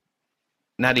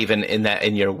 not even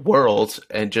in your world,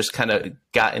 and just kind of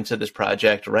got into this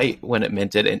project right when it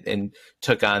minted and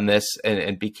took on this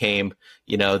and became,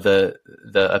 the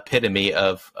epitome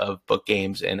of book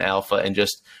games and alpha, and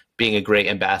just being a great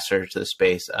ambassador to the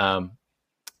space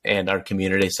and our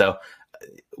community. So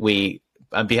we,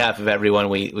 on behalf of everyone,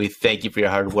 we thank you for your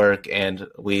hard work, and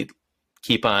we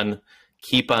keep on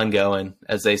going,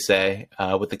 as they say,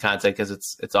 with the content, because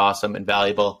it's awesome and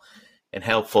valuable and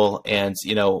helpful. And,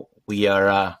 we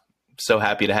are so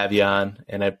happy to have you on,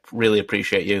 and I really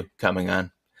appreciate you coming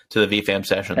on to the VFAM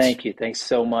sessions. Thank you. Thanks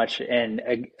so much. And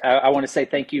I want to say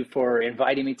thank you for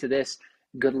inviting me to this.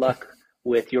 Good luck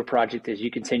with your project as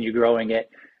you continue growing it.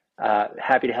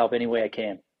 Happy to help any way I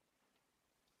can.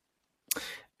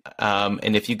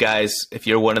 And if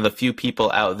you're one of the few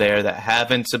people out there that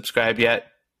haven't subscribed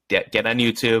yet, get on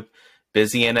YouTube,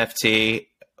 BizzyNFT,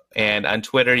 and on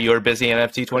Twitter, you're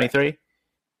BizzyNFT23.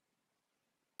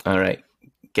 All right,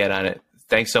 get on it.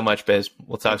 Thanks so much, Biz.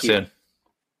 We'll talk soon.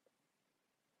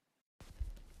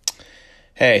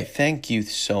 Hey, thank you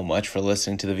so much for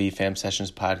listening to the VFAM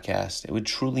Sessions podcast. It would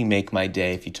truly make my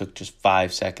day if you took just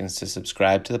 5 seconds to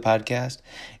subscribe to the podcast.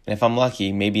 And if I'm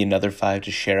lucky, maybe another 5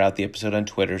 to share out the episode on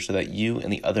Twitter, so that you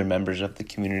and the other members of the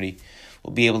community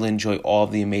will be able to enjoy all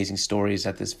of the amazing stories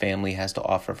that this family has to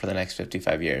offer for the next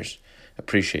 55 years.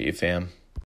 Appreciate you, fam.